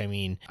 right? Like, I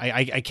mean,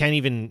 I can't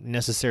even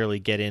necessarily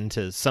get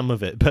into some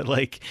of it, but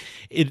like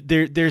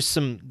there's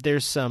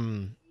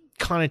some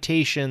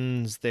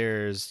connotations.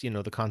 There's,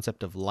 the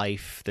concept of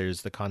life.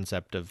 There's the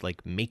concept of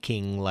like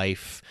making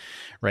life,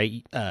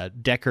 right?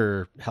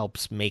 Decker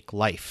helps make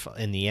life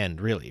in the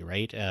end, really,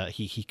 right?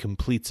 He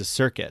completes a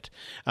circuit.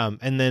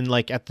 And then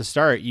like at the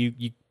start,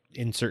 you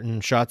in certain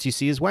shots you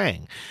see his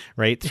Wang,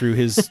 right, through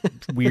his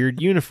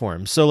weird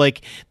uniform. So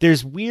like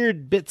there's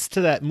weird bits to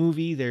that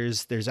movie.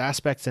 There's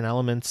aspects and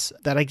elements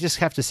that I just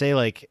have to say,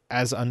 like,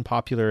 as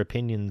unpopular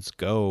opinions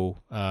go,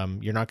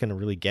 you're not going to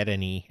really get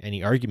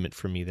any argument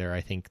from me there.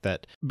 I think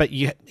that, but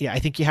I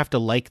think you have to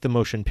like the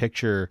motion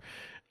picture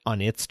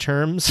on its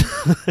terms,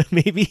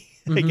 maybe,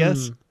 I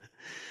guess.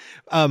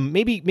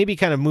 Maybe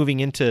kind of moving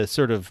into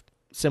sort of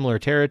similar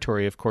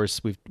territory. Of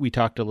course, we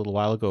talked a little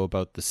while ago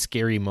about the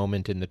scary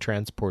moment in the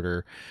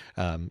transporter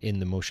in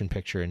the motion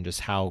picture and just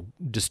how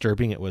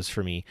disturbing it was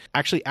for me.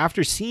 Actually,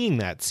 after seeing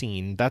that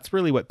scene, that's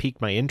really what piqued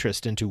my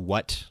interest into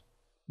what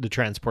the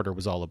transporter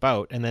was all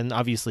about. And then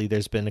obviously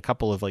there's been a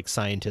couple of like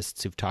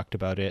scientists who've talked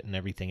about it and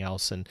everything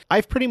else. And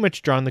I've pretty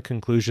much drawn the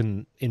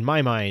conclusion in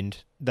my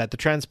mind that the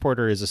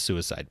transporter is a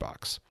suicide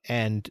box.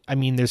 And I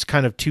mean, there's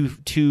kind of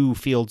two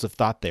fields of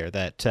thought there,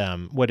 that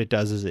what it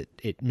does is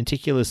it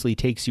meticulously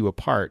takes you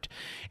apart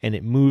and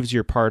it moves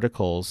your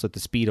particles at the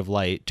speed of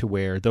light to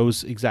where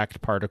those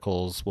exact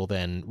particles will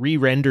then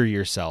re-render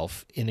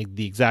yourself in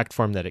the exact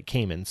form that it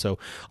came in. So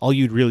all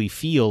you'd really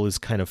feel is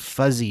kind of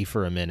fuzzy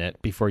for a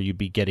minute before you'd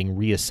be getting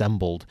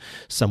reassembled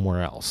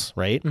somewhere else,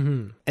 right?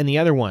 Mm-hmm. And the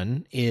other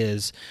one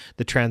is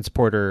the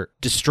transporter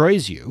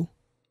destroys you,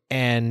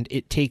 and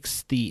it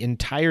takes the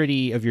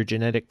entirety of your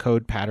genetic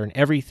code pattern,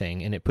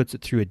 everything, and it puts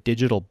it through a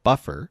digital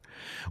buffer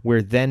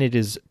where then it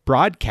is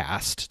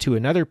broadcast to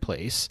another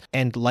place.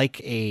 And like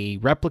a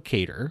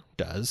replicator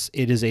does,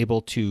 it is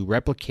able to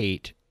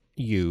replicate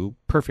you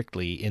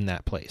perfectly in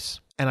that place.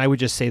 And I would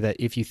just say that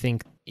if you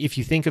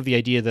think of the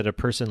idea that a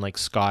person like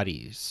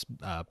Scotty's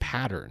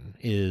pattern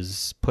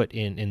is put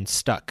in and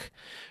stuck,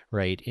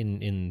 right,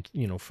 in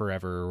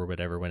forever or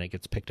whatever, when it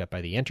gets picked up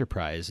by the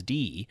Enterprise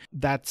D,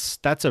 that's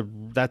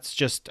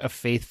just a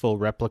faithful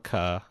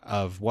replica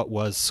of what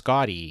was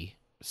Scotty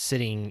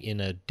sitting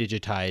in a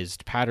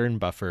digitized pattern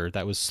buffer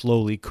that was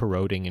slowly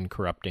corroding and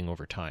corrupting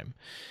over time.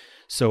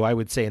 So I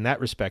would say in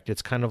that respect,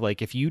 it's kind of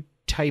like if you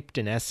typed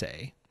an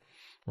essay,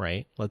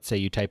 right? Let's say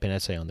you type an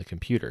essay on the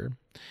computer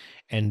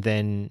and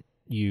then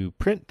you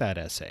print that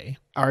essay.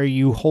 Are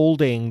you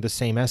holding the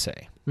same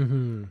essay?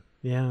 Mm-hmm.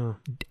 Yeah.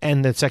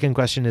 And the second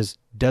question is,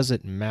 does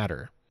it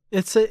matter?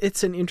 It's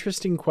an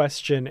interesting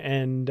question,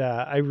 and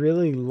I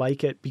really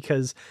like it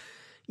because,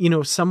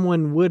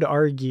 someone would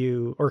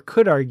argue or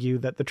could argue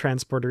that the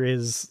transporter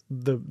is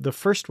the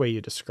first way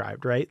you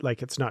described, right?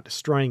 Like it's not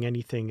destroying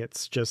anything.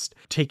 It's just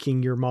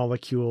taking your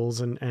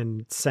molecules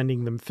and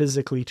sending them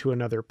physically to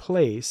another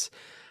place.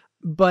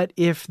 But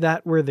if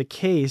that were the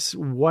case,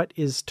 what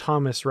is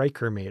Thomas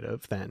Riker made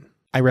of then?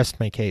 I rest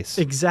my case.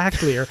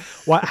 Exactly. Or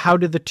how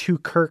do the two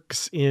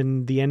Kirks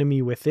in The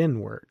Enemy Within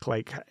work?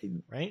 Like,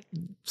 right?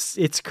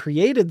 It's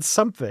created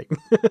something.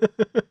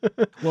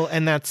 Well,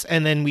 and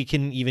then we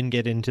can even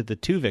get into the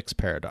Tuvix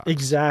paradox.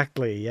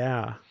 Exactly.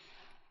 Yeah.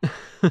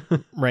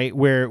 Right.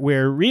 Where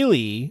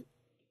really,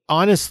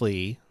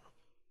 honestly,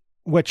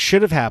 what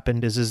should have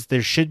happened is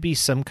there should be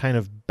some kind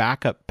of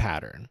backup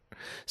pattern.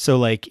 So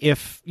like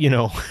if,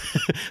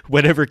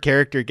 whatever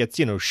character gets,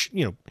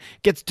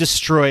 gets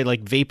destroyed,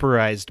 like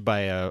vaporized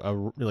by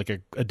a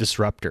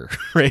disruptor,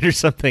 right? Or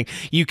something,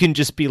 you can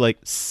just be like,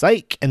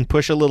 psych, and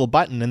push a little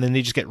button and then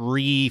they just get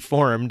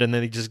reformed and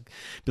then they just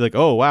be like,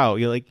 oh, wow.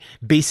 You're like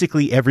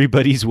basically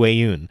everybody's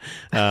Wayun.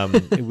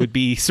 It would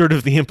be sort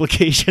of the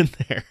implication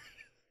there.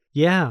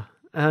 Yeah.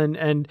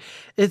 And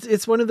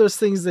it's one of those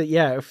things that,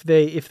 yeah, if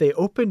they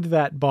opened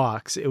that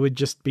box, it would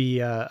just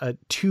be a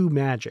too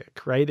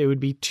magic, right? It would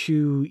be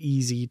too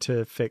easy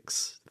to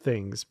fix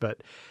things.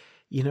 But,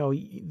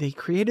 they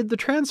created the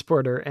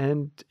transporter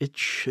and it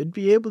should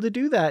be able to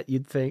do that,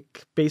 you'd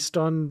think, based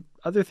on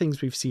other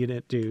things we've seen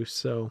it do.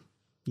 So,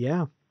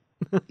 yeah.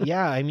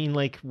 Yeah, I mean,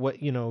 like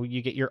what,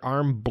 you get your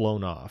arm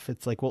blown off.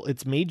 It's like, well,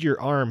 it's made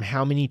your arm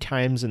how many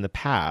times in the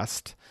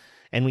past,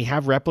 and we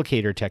have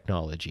replicator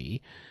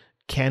technology.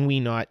 Can we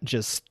not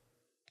just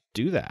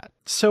do that?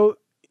 So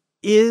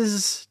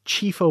is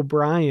Chief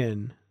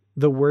O'Brien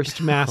the worst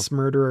mass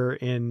murderer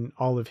in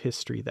all of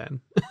history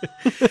then?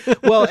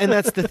 Well, and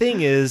that's the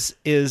thing is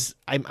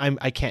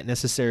I can't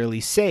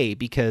necessarily say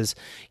because,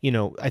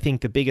 I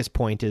think the biggest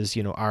point is,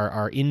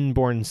 our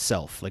inborn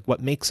self, like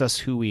what makes us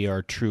who we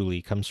are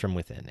truly comes from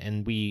within.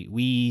 And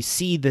we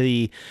see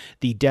the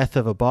death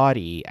of a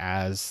body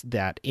as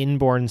that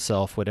inborn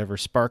self, whatever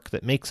spark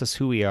that makes us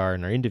who we are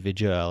and our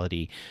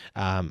individuality,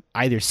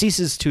 either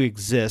ceases to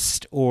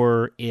exist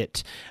or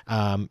it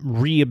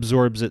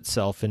reabsorbs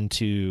itself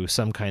into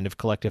some kind of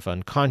collective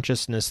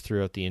unconsciousness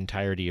throughout the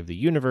entirety of the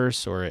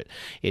universe, or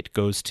it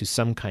goes to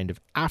some kind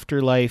of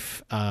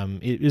afterlife.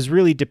 It is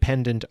really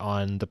dependent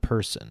on the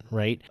person,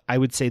 right? I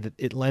would say that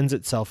it lends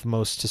itself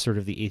most to sort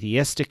of the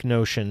atheistic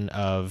notion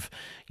of,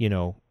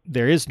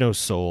 there is no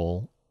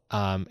soul.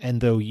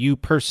 And though you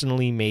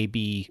personally may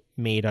be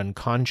made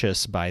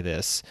unconscious by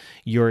this,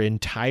 your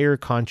entire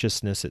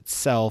consciousness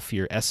itself,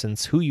 your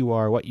essence, who you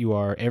are, what you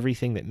are,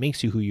 everything that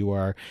makes you who you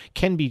are,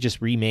 can be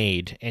just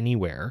remade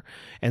anywhere.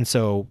 And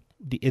so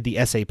the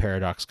essay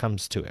paradox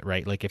comes to it,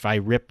 right? Like if I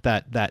rip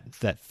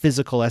that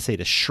physical essay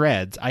to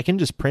shreds, I can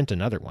just print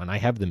another one. I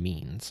have the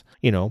means,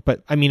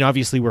 but I mean,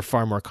 obviously we're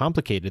far more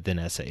complicated than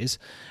essays.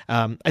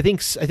 I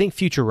think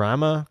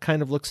Futurama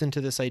kind of looks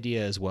into this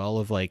idea as well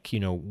of like,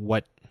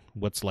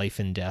 what's life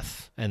and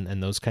death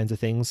and those kinds of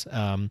things.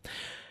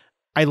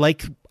 I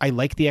like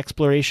the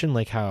exploration,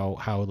 like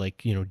how like,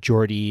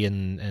 Geordi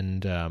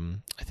and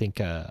I think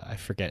I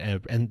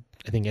forget, and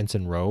I think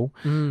Ensign Rowe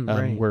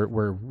right.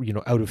 were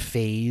out of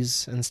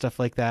phase and stuff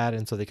like that,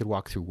 and so they could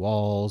walk through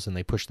walls, and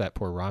they pushed that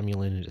poor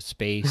Romulan into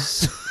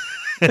space.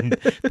 And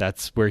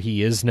that's where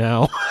he is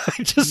now.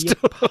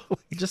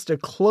 Just a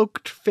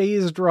cloaked,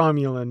 phased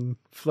Romulan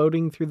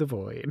floating through the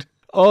void.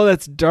 Oh,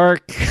 that's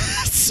dark.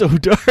 So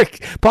dark.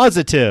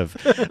 Positive.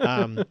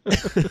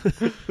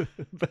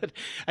 But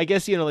I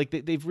guess, like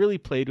they've really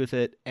played with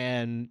it.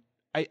 And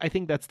I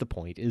think that's the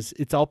point, is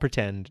it's all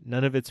pretend.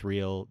 None of it's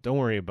real. Don't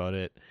worry about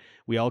it.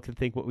 We all can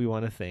think what we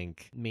want to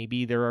think.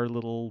 Maybe there are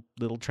little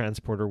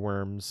transporter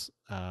worms,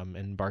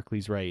 and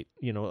Barclay's right.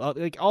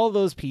 Like all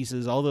those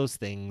pieces, all those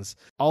things,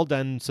 all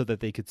done so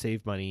that they could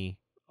save money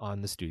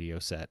on the studio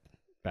set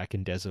back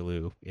in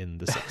Desilu in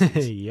the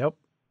 60s. Yep.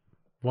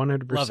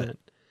 100%. Love it.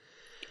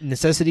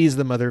 Necessity is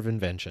the mother of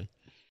invention.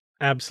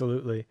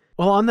 Absolutely.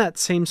 Well, on that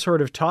same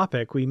sort of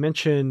topic, we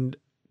mentioned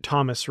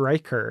Thomas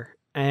Riker,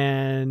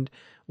 and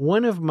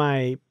one of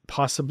my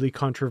possibly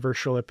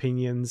controversial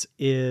opinions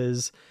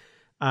is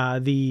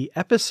the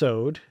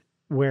episode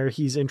where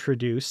he's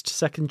introduced,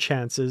 Second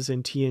Chances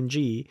in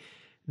TNG.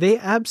 They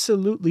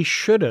absolutely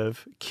should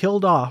have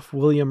killed off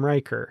William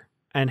Riker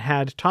and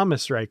had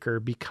Thomas Riker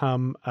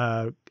become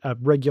a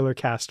regular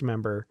cast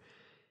member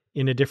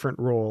in a different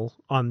role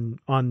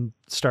on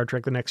Star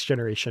Trek The Next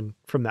Generation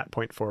from that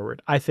point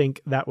forward. I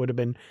think that would have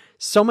been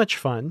so much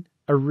fun,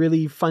 a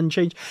really fun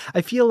change.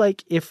 I feel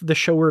like if the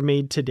show were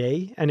made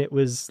today and it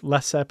was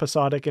less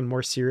episodic and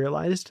more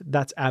serialized,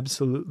 that's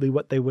absolutely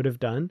what they would have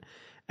done.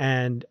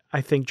 And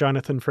I think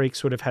Jonathan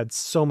Frakes would have had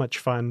so much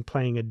fun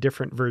playing a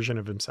different version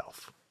of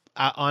himself.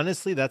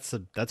 Honestly, that's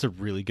a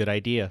really good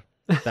idea.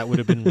 That would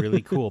have been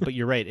really cool. But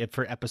you're right. If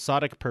for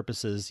episodic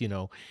purposes,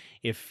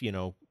 if,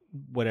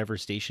 whatever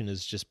station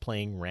is just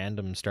playing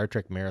random Star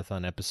Trek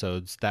marathon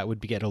episodes, that would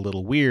get a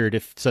little weird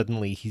if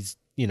suddenly he's,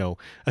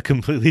 a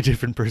completely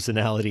different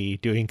personality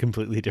doing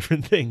completely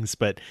different things.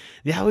 But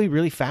that would be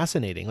really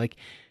fascinating. Like,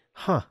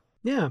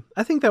 Yeah,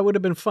 I think that would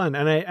have been fun.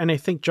 And I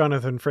think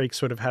Jonathan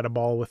Frakes would have had a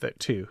ball with it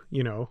too,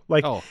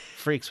 Like, Oh,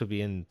 Freaks would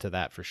be into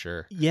that for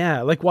sure.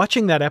 yeah, like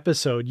watching that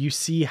episode, you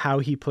see how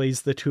he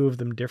plays the two of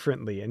them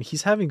differently, and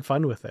he's having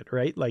fun with it,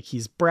 right? Like,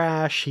 he's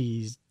brash,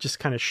 he's just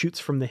kind of shoots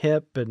from the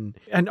hip, and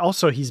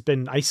also he's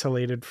been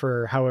isolated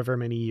for however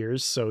many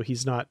years, so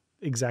he's not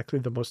exactly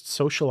the most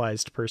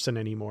socialized person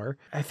anymore.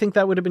 I think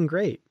that would have been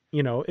great,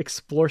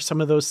 explore some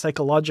of those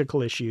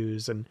psychological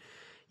issues and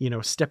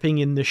stepping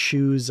in the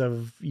shoes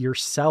of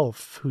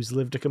yourself who's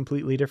lived a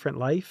completely different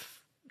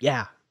life.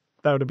 Yeah,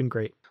 that would have been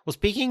great. Well,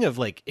 speaking of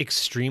like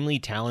extremely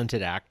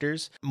talented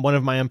actors, one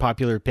of my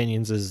unpopular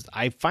opinions is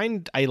I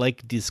find I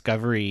like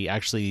Discovery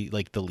actually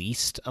like the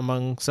least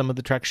among some of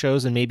the Trek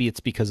shows, and maybe it's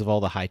because of all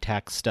the high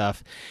tech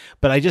stuff.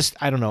 But I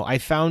don't know. I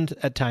found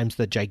at times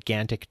the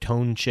gigantic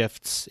tone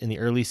shifts in the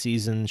early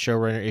season,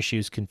 showrunner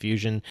issues,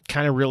 confusion,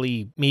 kind of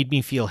really made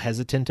me feel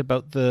hesitant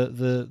about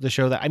the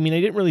show. That I mean, I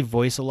didn't really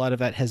voice a lot of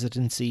that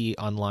hesitancy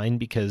online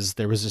because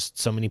there was just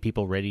so many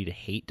people ready to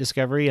hate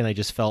Discovery, and I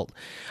just felt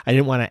I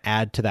didn't want to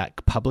add to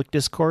that public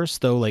discourse.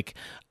 Though, like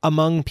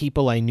among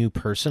people I knew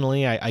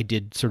personally, I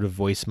did sort of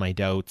voice my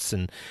doubts.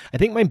 And I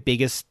think my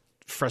biggest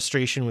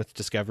frustration with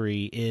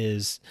Discovery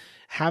is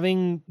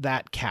having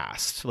that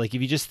cast. Like,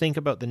 if you just think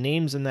about the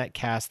names in that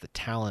cast, the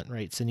talent,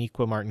 right?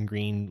 Sonequa Martin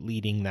Green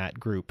leading that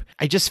group.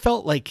 I just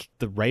felt like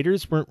the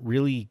writers weren't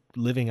really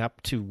living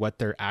up to what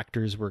their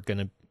actors were going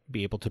to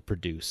be able to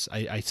produce.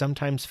 I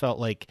sometimes felt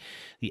like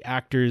the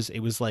actors,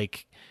 it was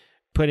like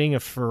putting a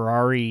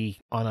Ferrari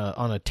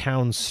on a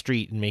town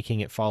street and making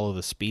it follow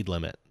the speed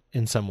limit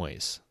in some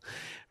ways,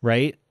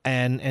 right?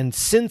 And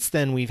since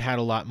then we've had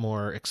a lot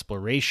more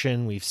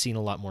exploration, we've seen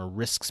a lot more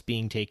risks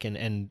being taken,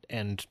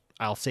 and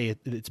I'll say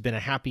it's been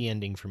a happy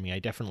ending for me. I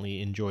definitely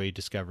enjoy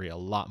Discovery a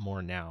lot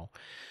more now.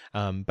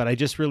 But I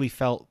just really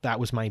felt that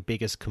was my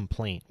biggest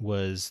complaint,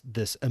 was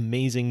this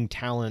amazing,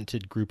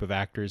 talented group of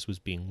actors was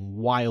being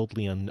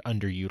wildly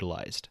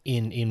underutilized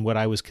in what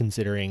I was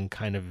considering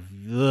kind of,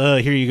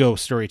 here you go,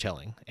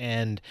 storytelling.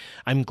 And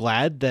I'm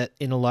glad that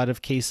in a lot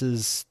of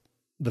cases,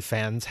 the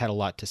fans had a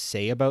lot to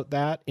say about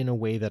that in a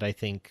way that I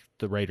think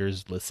the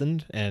writers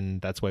listened,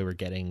 and that's why we're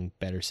getting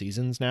better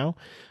seasons now.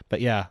 But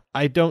yeah,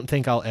 I don't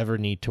think I'll ever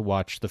need to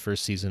watch the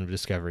first season of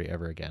Discovery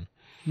ever again.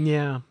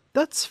 Yeah,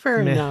 that's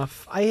fair Meh.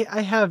 enough. I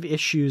have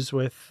issues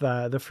with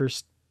the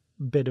first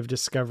bit of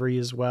Discovery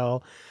as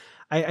well.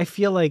 I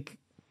feel like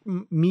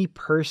me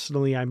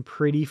personally, I'm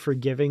pretty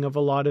forgiving of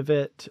a lot of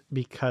it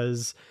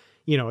because,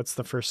 it's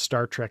the first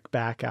Star Trek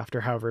back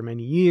after however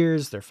many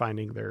years. They're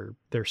finding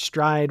their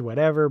stride,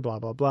 whatever, blah,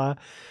 blah, blah.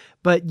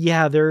 But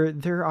yeah,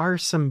 there are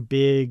some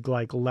big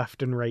like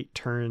left and right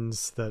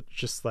turns that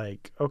just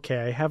like, okay,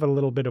 I have a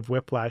little bit of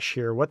whiplash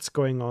here. What's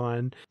going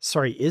on?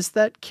 Sorry, is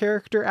that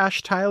character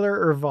Ash Tyler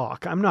or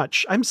Vok?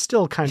 I'm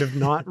still kind of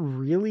not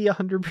really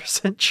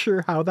 100%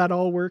 sure how that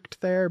all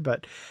worked there,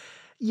 but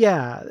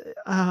yeah,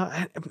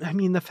 I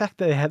mean, the fact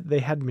that they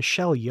had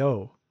Michelle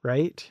Yeoh,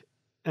 right?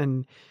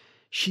 And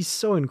she's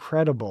so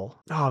incredible.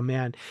 Oh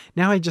man.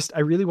 Now I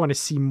really want to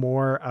see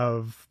more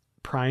of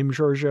Prime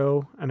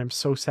Giorgio, and I'm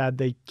so sad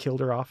they killed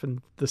her off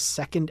in the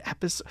second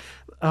episode.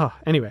 Oh,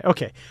 anyway,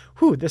 okay.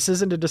 This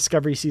isn't a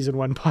Discovery Season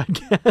 1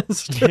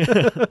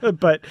 podcast.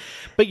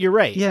 but you're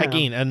right. Yeah.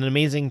 Again, an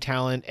amazing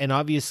talent, and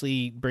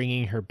obviously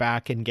bringing her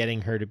back and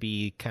getting her to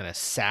be kind of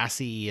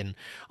sassy and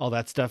all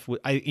that stuff.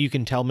 You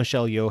can tell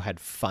Michelle Yeoh had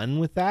fun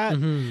with that,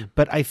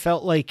 but I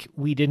felt like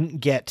we didn't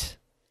get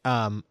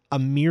a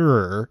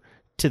mirror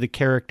to the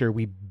character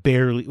we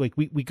barely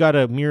we got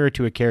a mirror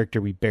to a character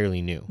we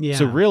barely knew. Yeah.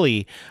 So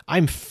really,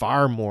 I'm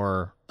far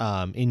more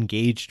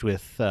engaged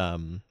with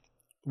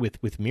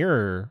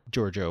Mirror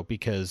Giorgio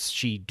because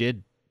she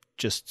did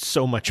just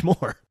so much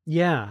more.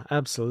 Yeah,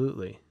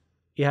 absolutely.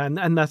 Yeah,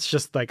 and that's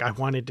just like I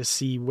wanted to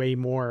see way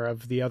more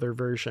of the other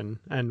version,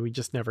 and we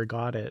just never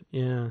got it.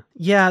 Yeah.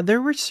 Yeah,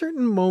 there were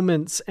certain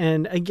moments,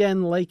 and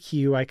again, like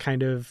you, I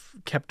kind of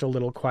kept a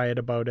little quiet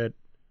about it,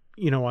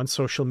 on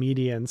social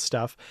media and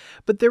stuff.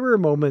 But there were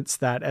moments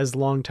that as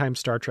longtime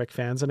Star Trek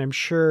fans, and I'm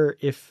sure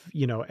if,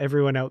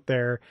 everyone out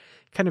there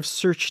kind of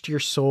searched your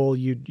soul,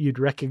 you'd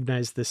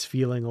recognize this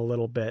feeling a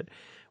little bit,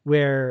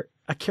 where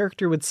a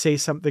character would say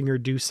something or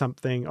do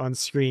something on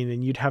screen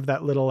and you'd have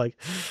that little like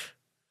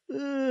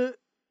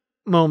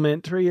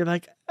moment where you're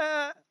like,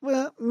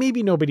 well,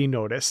 maybe nobody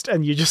noticed,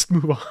 and you just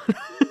move on.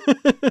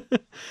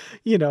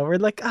 We're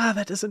like,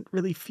 that doesn't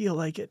really feel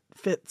like it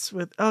fits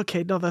with,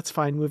 okay, no, that's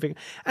fine, moving.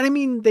 And I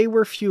mean, they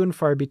were few and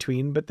far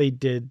between, but they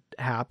did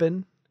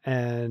happen.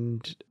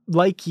 And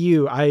like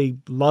you, I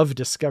love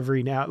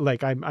Discovery now.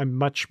 Like I'm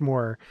much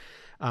more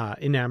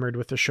enamored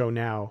with the show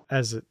now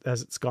as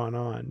it's gone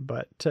on.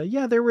 But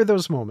yeah, there were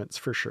those moments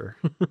for sure.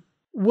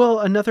 Well,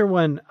 another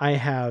one I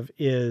have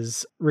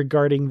is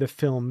regarding the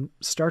film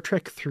Star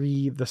Trek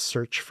III: The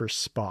Search for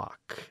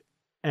Spock.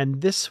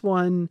 And this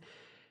one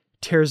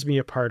tears me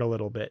apart a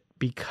little bit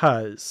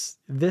because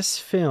this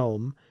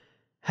film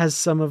has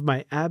some of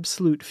my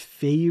absolute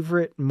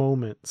favorite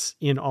moments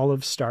in all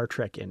of Star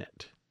Trek in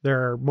it.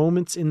 There are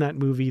moments in that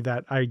movie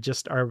that I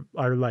just are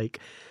like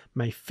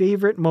my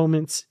favorite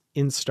moments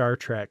in Star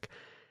Trek.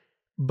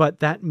 But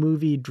that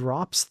movie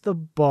drops the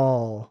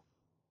ball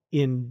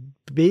in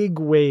big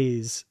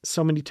ways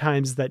so many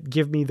times that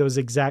give me those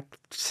exact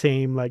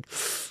same, like,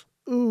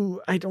 ooh,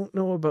 I don't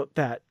know about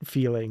that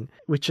feeling,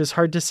 which is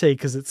hard to say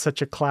because it's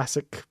such a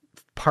classic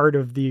part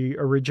of the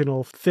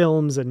original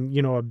films and,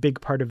 you know, a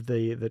big part of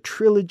the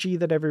trilogy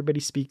that everybody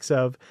speaks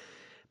of.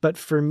 But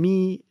for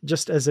me,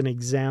 just as an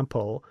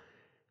example,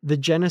 the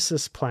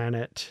Genesis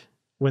planet,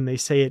 when they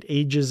say it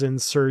ages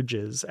and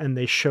surges and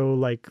they show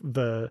like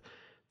the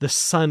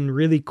sun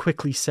really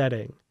quickly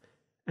setting.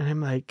 And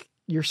I'm like,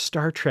 you're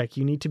Star Trek.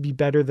 You need to be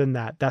better than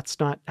that. That's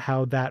not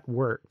how that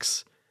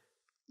works.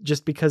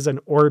 Just because an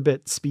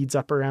orbit speeds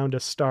up around a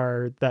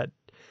star, that,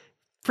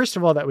 first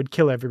of all, that would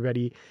kill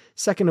everybody.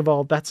 Second of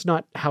all, that's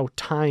not how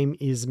time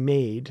is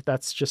made.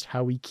 That's just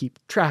how we keep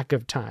track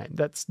of time.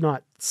 That's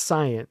not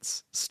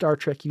science. Star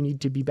Trek, you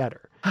need to be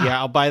better. Yeah,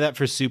 I'll buy that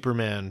for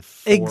Superman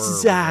 4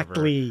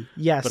 exactly.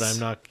 Yes. But I'm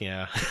not,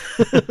 yeah.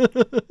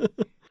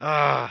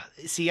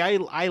 See, I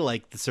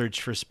like the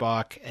search for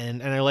Spock,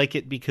 and I like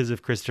it because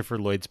of Christopher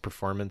Lloyd's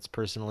performance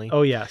personally.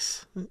 Oh,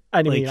 yes.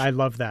 I mean, I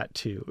love that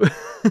too.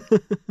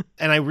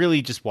 And I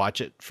really just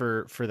watch it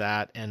for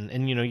that.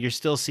 And, you know, you're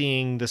still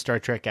seeing the Star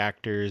Trek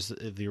actors,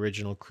 the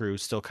original crew,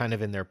 still kind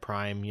of in their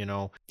prime, you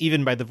know.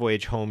 Even by the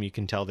voyage home, you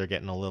can tell they're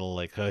getting a little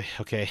like,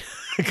 okay,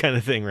 kind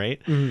of thing,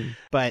 right? Mm-hmm.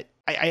 But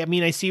I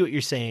mean, I see what you're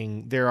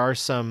saying. There are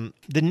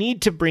the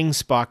need to bring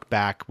Spock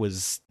back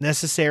was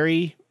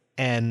necessary.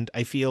 And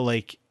I feel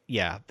like,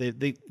 yeah,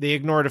 they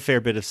ignored a fair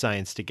bit of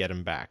science to get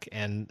him back.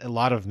 And a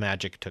lot of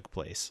magic took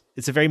place.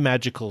 It's a very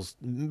magical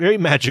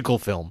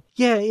film.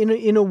 Yeah,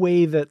 in a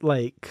way that,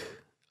 like,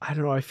 I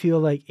don't know, I feel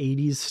like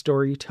 80s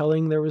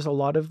storytelling, there was a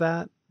lot of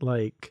that.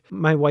 Like,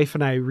 my wife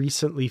and I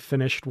recently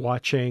finished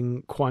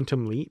watching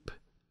Quantum Leap,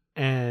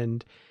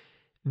 and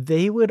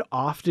they would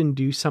often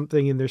do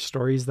something in their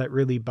stories that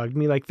really bugged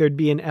me. Like, there'd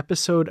be an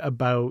episode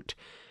about,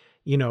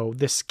 you know,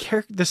 this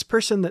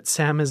person that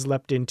Sam has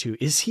leapt into,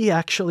 is he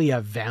actually a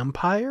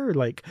vampire?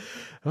 Like,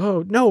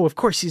 oh no, of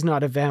course he's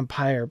not a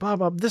vampire, blah,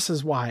 blah, this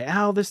is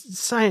why, this is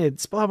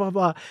science, blah, blah,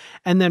 blah.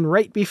 And then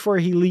right before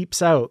he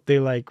leaps out, they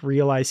like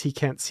realize he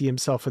can't see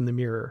himself in the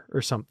mirror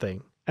or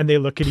something. And they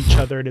look at each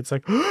other and it's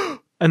like,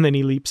 and then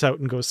he leaps out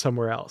and goes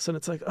somewhere else. And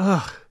it's like,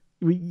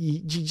 you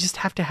just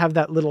have to have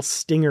that little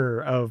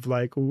stinger of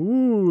like,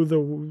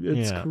 ooh,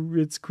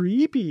 it's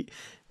creepy.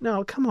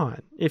 No, come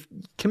on. If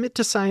commit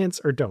to science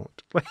or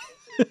don't.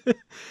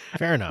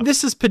 Fair enough.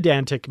 This is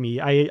pedantic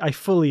me. I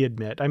fully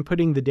admit I'm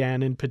putting the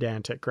Dan in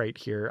pedantic right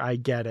here. I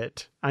get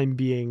it. I'm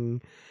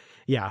being,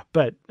 yeah,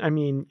 but I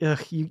mean,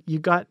 you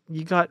got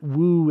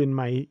woo in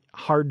my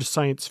hard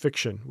science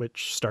fiction,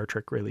 which Star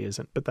Trek really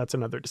isn't, but that's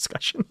another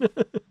discussion.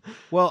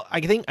 Well, I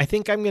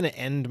think I'm going to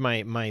end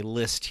my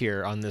list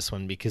here on this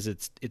one because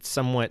it's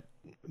somewhat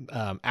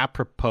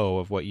apropos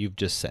of what you've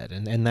just said,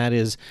 and that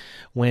is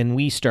when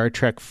we Star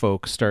Trek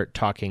folks start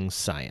talking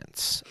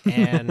science.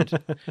 And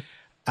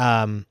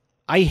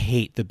I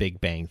hate The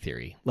Big Bang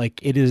Theory. Like,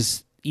 it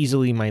is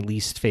easily my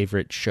least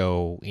favorite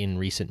show in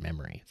recent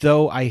memory.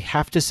 Though I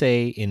have to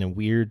say, in a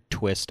weird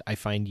twist, I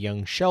find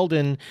young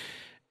Sheldon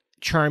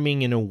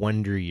charming in a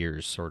Wonder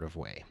Years sort of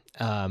way.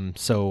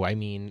 So, I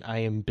mean, I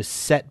am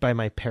beset by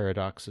my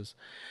paradoxes.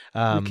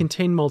 We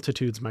contain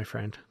multitudes, my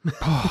friend.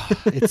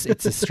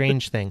 It's a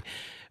strange thing.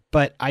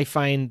 But I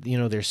find, you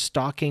know, their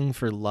stalking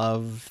for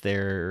love,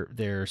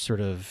 their sort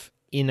of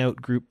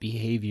in-out group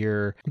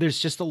behavior. There's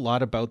just a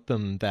lot about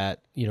them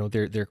that, you know,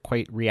 they're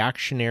quite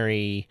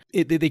reactionary.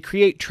 They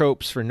create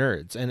tropes for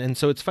nerds. And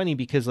so it's funny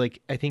because,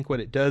 like, I think what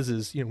it does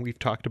is, you know, we've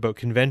talked about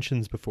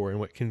conventions before and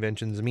what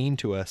conventions mean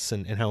to us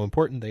and how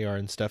important they are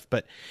and stuff.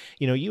 But,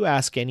 you know, you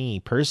ask any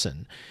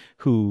person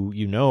who,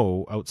 you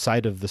know,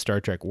 outside of the Star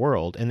Trek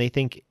world, and they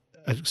think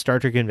a Star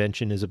Trek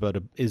convention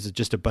is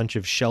just a bunch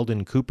of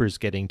Sheldon Coopers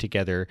getting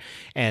together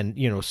and,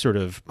 you know, sort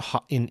of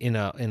in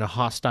a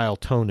hostile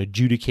tone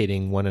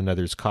adjudicating one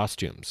another's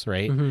costumes,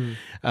 right?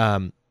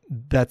 Mm-hmm.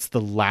 That's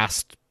the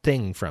last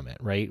thing from it,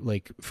 right?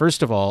 Like,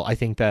 first of all, I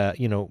think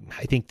that, you know,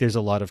 I think there's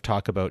a lot of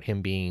talk about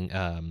him being,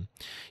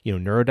 you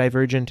know,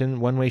 neurodivergent in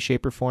one way,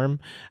 shape, or form.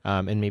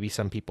 And maybe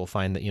some people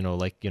find that, you know,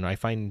 like, you know, I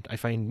find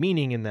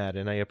meaning in that,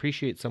 and I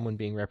appreciate someone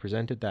being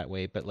represented that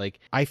way. But, like,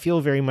 I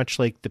feel very much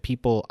like the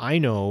people I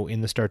know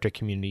in the Star Trek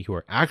community who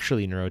are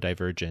actually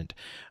neurodivergent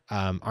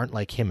aren't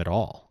like him at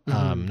all.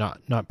 Mm-hmm.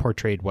 Not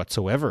portrayed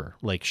whatsoever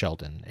like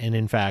Sheldon. And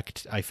in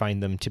fact, I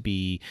find them to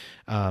be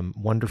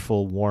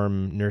wonderful,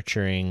 warm,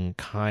 nurturing,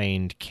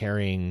 kind,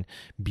 caring,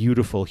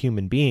 beautiful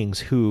human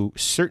beings who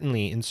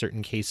certainly in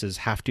certain cases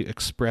have to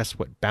express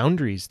what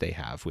boundaries they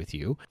have with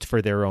you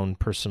for their own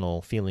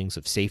personal feelings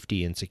of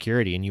safety and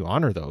security, and you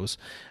honor those.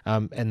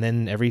 And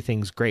then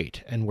everything's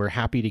great, and we're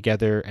happy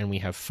together, and we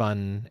have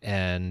fun,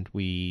 and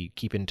we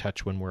keep in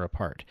touch when we're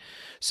apart.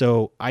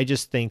 So I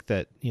just think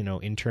that, you know,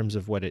 in terms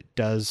of what it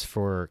does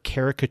for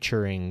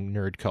caricaturing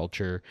nerd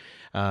culture,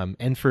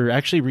 and for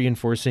actually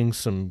reinforcing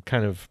some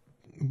kind of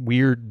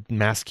weird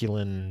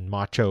masculine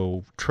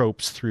macho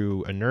tropes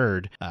through a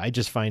nerd. I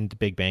just find The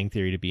Big Bang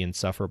Theory to be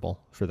insufferable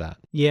for that.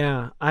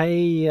 Yeah,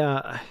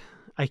 I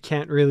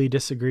can't really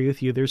disagree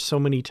with you. There's so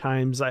many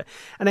times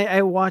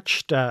I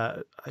watched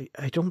I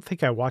don't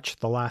think I watched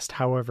the last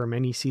however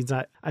many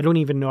seasons. I don't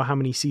even know how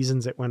many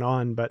seasons it went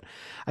on, but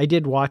I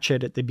did watch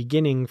it at the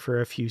beginning for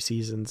a few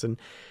seasons, and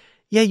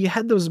yeah, you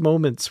had those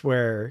moments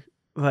where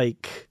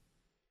like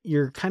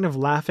you're kind of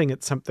laughing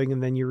at something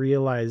and then you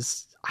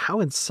realize how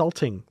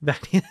insulting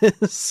that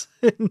is.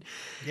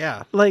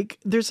 Yeah. Like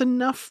there's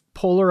enough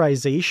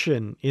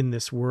polarization in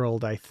this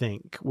world, I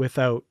think,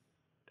 without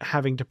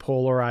having to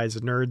polarize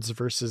nerds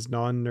versus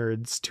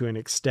non-nerds to an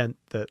extent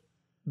that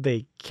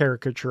they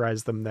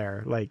caricaturize them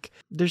there. Like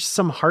there's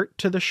some heart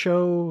to the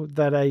show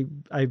that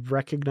I've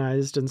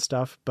recognized and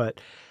stuff,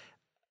 but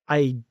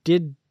I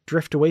did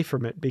drift away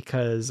from it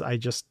because I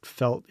just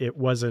felt it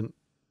wasn't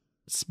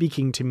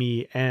speaking to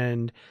me,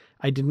 and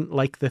I didn't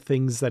like the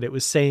things that it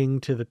was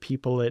saying to the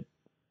people it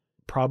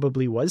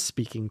probably was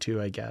speaking to,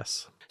 I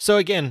guess. So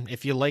again,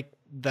 if you like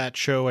that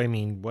show, I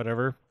mean,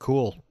 whatever,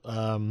 cool.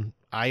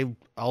 I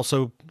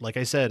also, like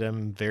I said,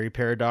 I'm very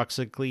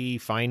paradoxically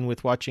fine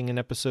with watching an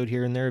episode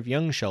here and there of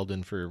young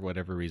Sheldon for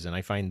whatever reason.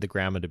 I find the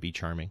grandma to be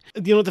charming.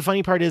 You know what the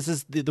funny part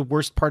is the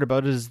worst part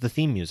about it is the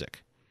theme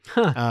music.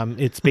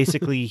 It's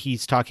basically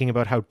he's talking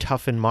about how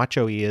tough and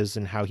macho he is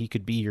and how he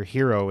could be your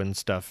hero and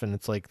stuff. And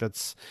it's like,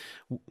 that's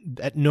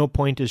at no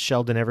point is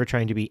Sheldon ever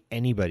trying to be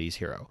anybody's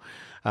hero.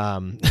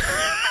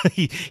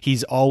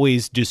 He's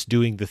always just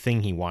doing the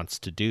thing he wants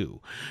to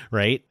do.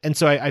 Right. And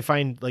so I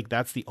find like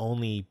that's the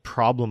only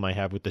problem I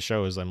have with the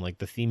show is I'm like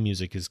the theme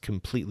music is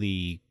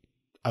completely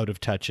out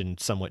of touch and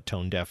somewhat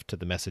tone deaf to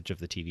the message of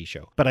the TV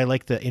show. But I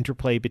like the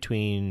interplay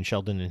between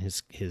Sheldon and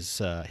his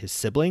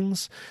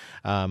siblings.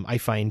 I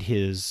find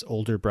his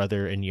older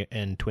brother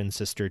and twin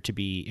sister to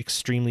be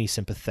extremely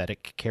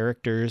sympathetic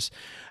characters.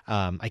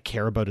 I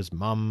care about his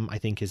mom. I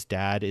think his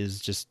dad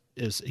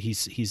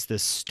he's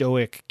this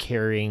stoic,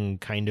 caring,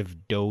 kind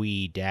of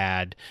doughy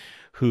dad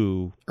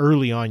who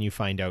early on you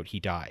find out he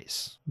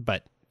dies,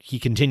 but he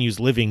continues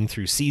living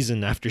through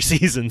season after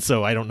season,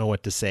 so I don't know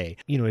what to say.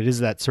 You know, it is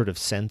that sort of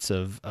sense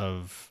of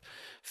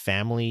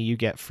family you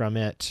get from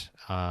it.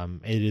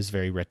 It is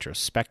very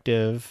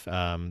retrospective.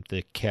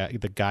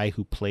 The guy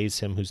who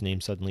plays him, whose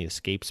name suddenly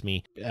escapes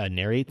me,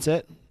 narrates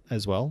it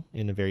as well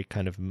in a very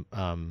kind of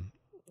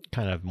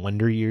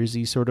Wonder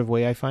Years-y sort of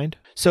way, I find.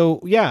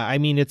 So yeah, I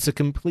mean, it's a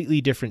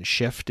completely different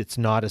shift. It's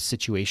not a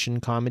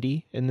situation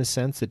comedy in the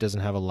sense. It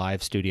doesn't have a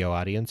live studio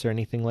audience or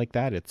anything like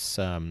that. It's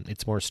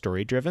more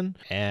story driven,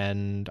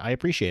 and I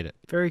appreciate it.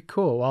 Very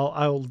cool. Well,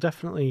 I'll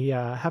definitely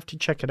have to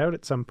check it out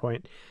at some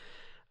point.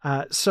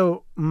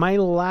 So my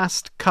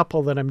last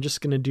couple that I'm just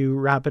going to do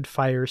rapid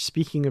fire,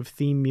 speaking of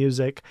theme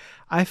music,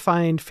 I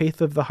find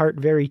Faith of the Heart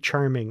very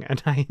charming,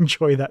 and I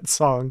enjoy that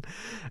song.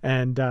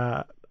 And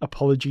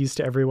apologies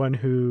to everyone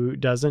who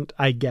doesn't.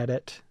 I get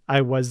it.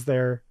 I was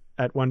there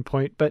at one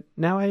point, but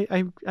now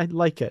I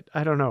like it.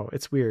 I don't know.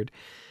 It's weird.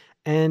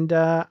 And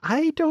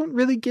I don't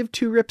really give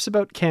two rips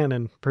about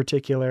canon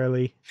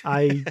particularly.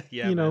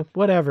 Yeah,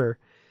 whatever.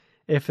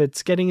 If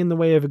it's getting in the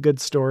way of a good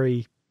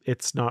story,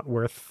 it's not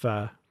worth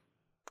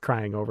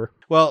crying over.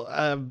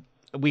 Well,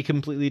 we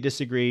completely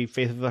disagree.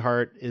 Faith of the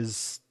Heart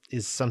is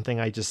something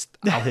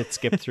I'll hit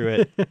skip through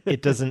it.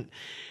 It doesn't.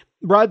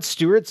 Rod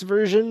Stewart's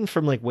version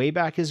from like way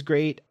back is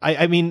great.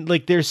 I mean,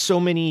 like there's so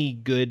many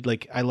good,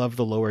 like I love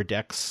the Lower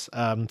Decks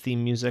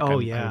theme music.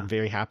 I'm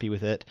very happy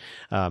with it.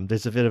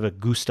 There's a bit of a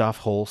Gustav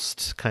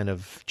Holst kind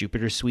of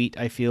Jupiter Suite,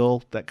 I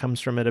feel, that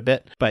comes from it a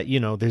bit. But you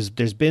know, there's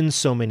been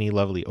so many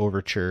lovely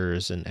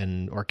overtures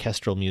and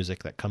orchestral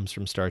music that comes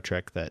from Star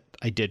Trek that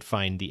I did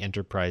find the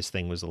Enterprise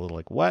thing was a little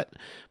like, what?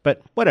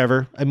 But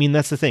whatever. I mean,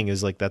 that's the thing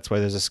is like, that's why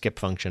there's a skip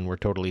function. We're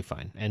totally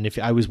fine. And if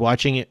I was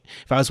watching it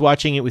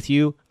with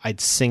you,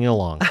 I'd sing along.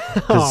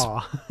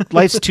 Because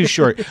life's too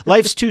short.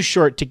 Life's too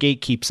short to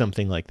gatekeep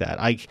something like that.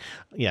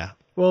 Yeah.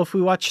 Well, if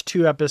we watch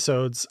 2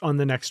 episodes on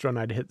the next one,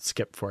 I'd hit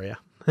skip for you.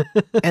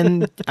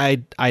 And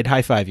I'd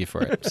high five you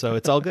for it. So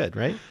it's all good,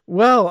 right?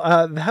 Well,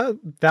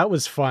 that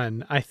was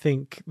fun. I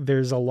think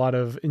there's a lot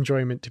of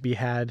enjoyment to be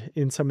had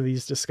in some of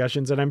these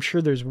discussions, and I'm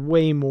sure there's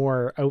way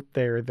more out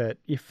there that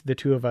if the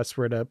two of us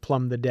were to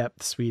plumb the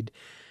depths, we'd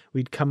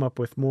come up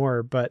with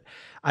more. But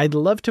I'd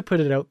love to put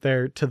it out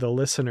there to the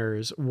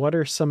listeners. What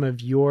are some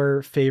of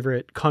your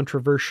favorite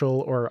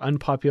controversial or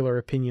unpopular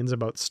opinions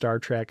about Star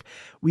Trek?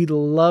 We'd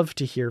love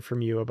to hear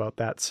from you about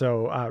that.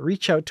 So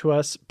reach out to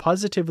us,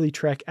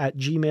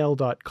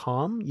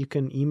 positivelytrek@gmail.com. You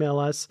can email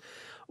us,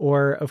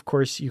 or of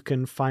course you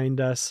can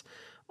find us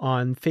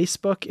on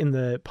Facebook in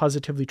the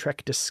Positively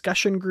Trek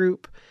discussion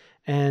group.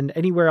 And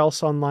anywhere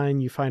else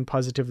online you find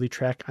Positively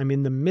Trek. I'm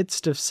in the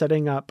midst of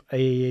setting up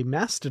a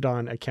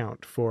Mastodon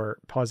account for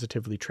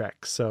Positively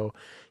Trek, so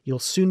you'll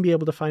soon be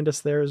able to find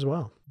us there as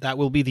well. That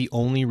will be the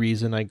only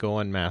reason I go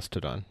on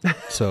Mastodon.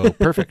 So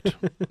perfect.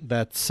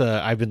 That's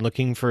I've been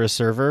looking for a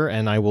server,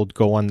 and I will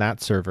go on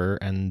that server,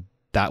 and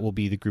that will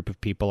be the group of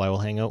people I will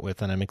hang out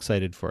with, and I'm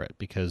excited for it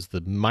because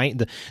the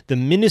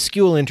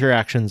minuscule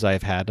interactions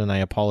I've had, and I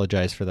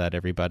apologize for that,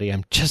 everybody.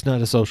 I'm just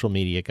not a social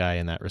media guy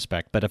in that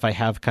respect. But if I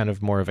have kind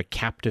of more of a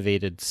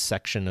captivated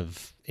section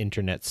of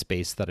internet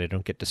space that I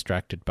don't get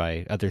distracted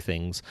by other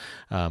things,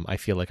 I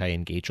feel like I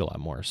engage a lot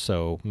more.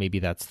 So maybe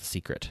that's the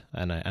secret,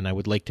 and I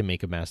would like to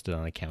make a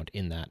Mastodon account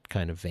in that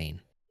kind of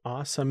vein.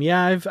 Awesome.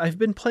 Yeah, I've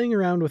been playing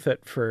around with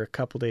it for a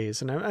couple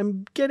days, and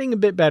I'm getting a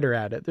bit better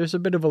at it. There's a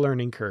bit of a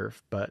learning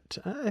curve, but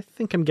I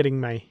think I'm getting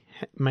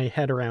my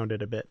head around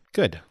it a bit.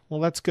 Good. Well,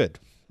 that's good.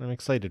 I'm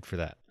excited for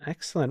that.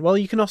 Excellent. Well,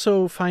 you can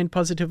also find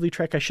Positively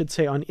Trek, I should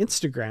say, on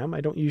Instagram. I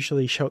don't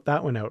usually shout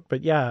that one out,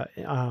 but yeah,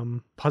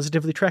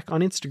 Positively Trek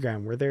on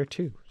Instagram. We're there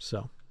too.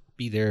 So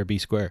be there, be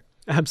square.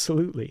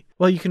 Absolutely.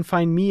 Well, you can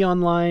find me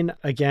online,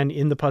 again,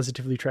 in the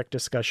Positively Trek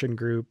discussion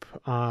group,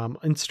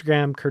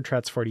 Instagram,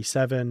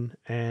 KurtRats47,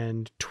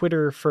 and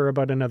Twitter for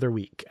about another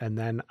week, and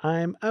then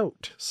I'm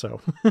out.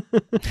 So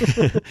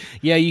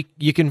yeah,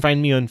 you can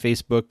find me on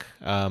Facebook.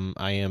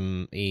 I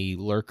am a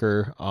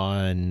lurker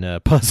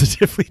on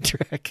Positively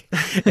Trek,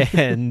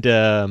 and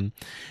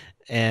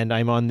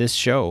I'm on this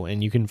show,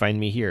 and you can find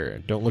me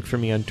here. Don't look for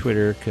me on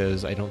Twitter,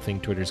 because I don't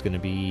think Twitter's going to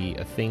be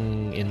a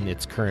thing in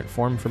its current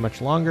form for much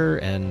longer,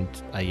 and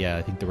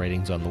I think the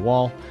writing's on the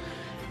wall.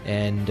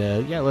 And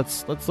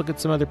let's look at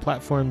some other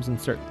platforms and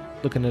start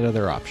looking at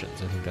other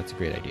options. I think that's a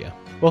great idea.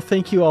 Well,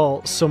 thank you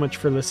all so much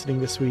for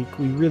listening this week.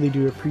 We really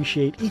do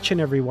appreciate each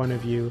and every one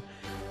of you,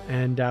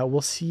 and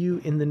we'll see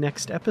you in the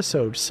next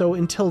episode. So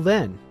until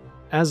then,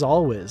 as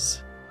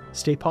always,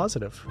 stay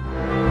positive.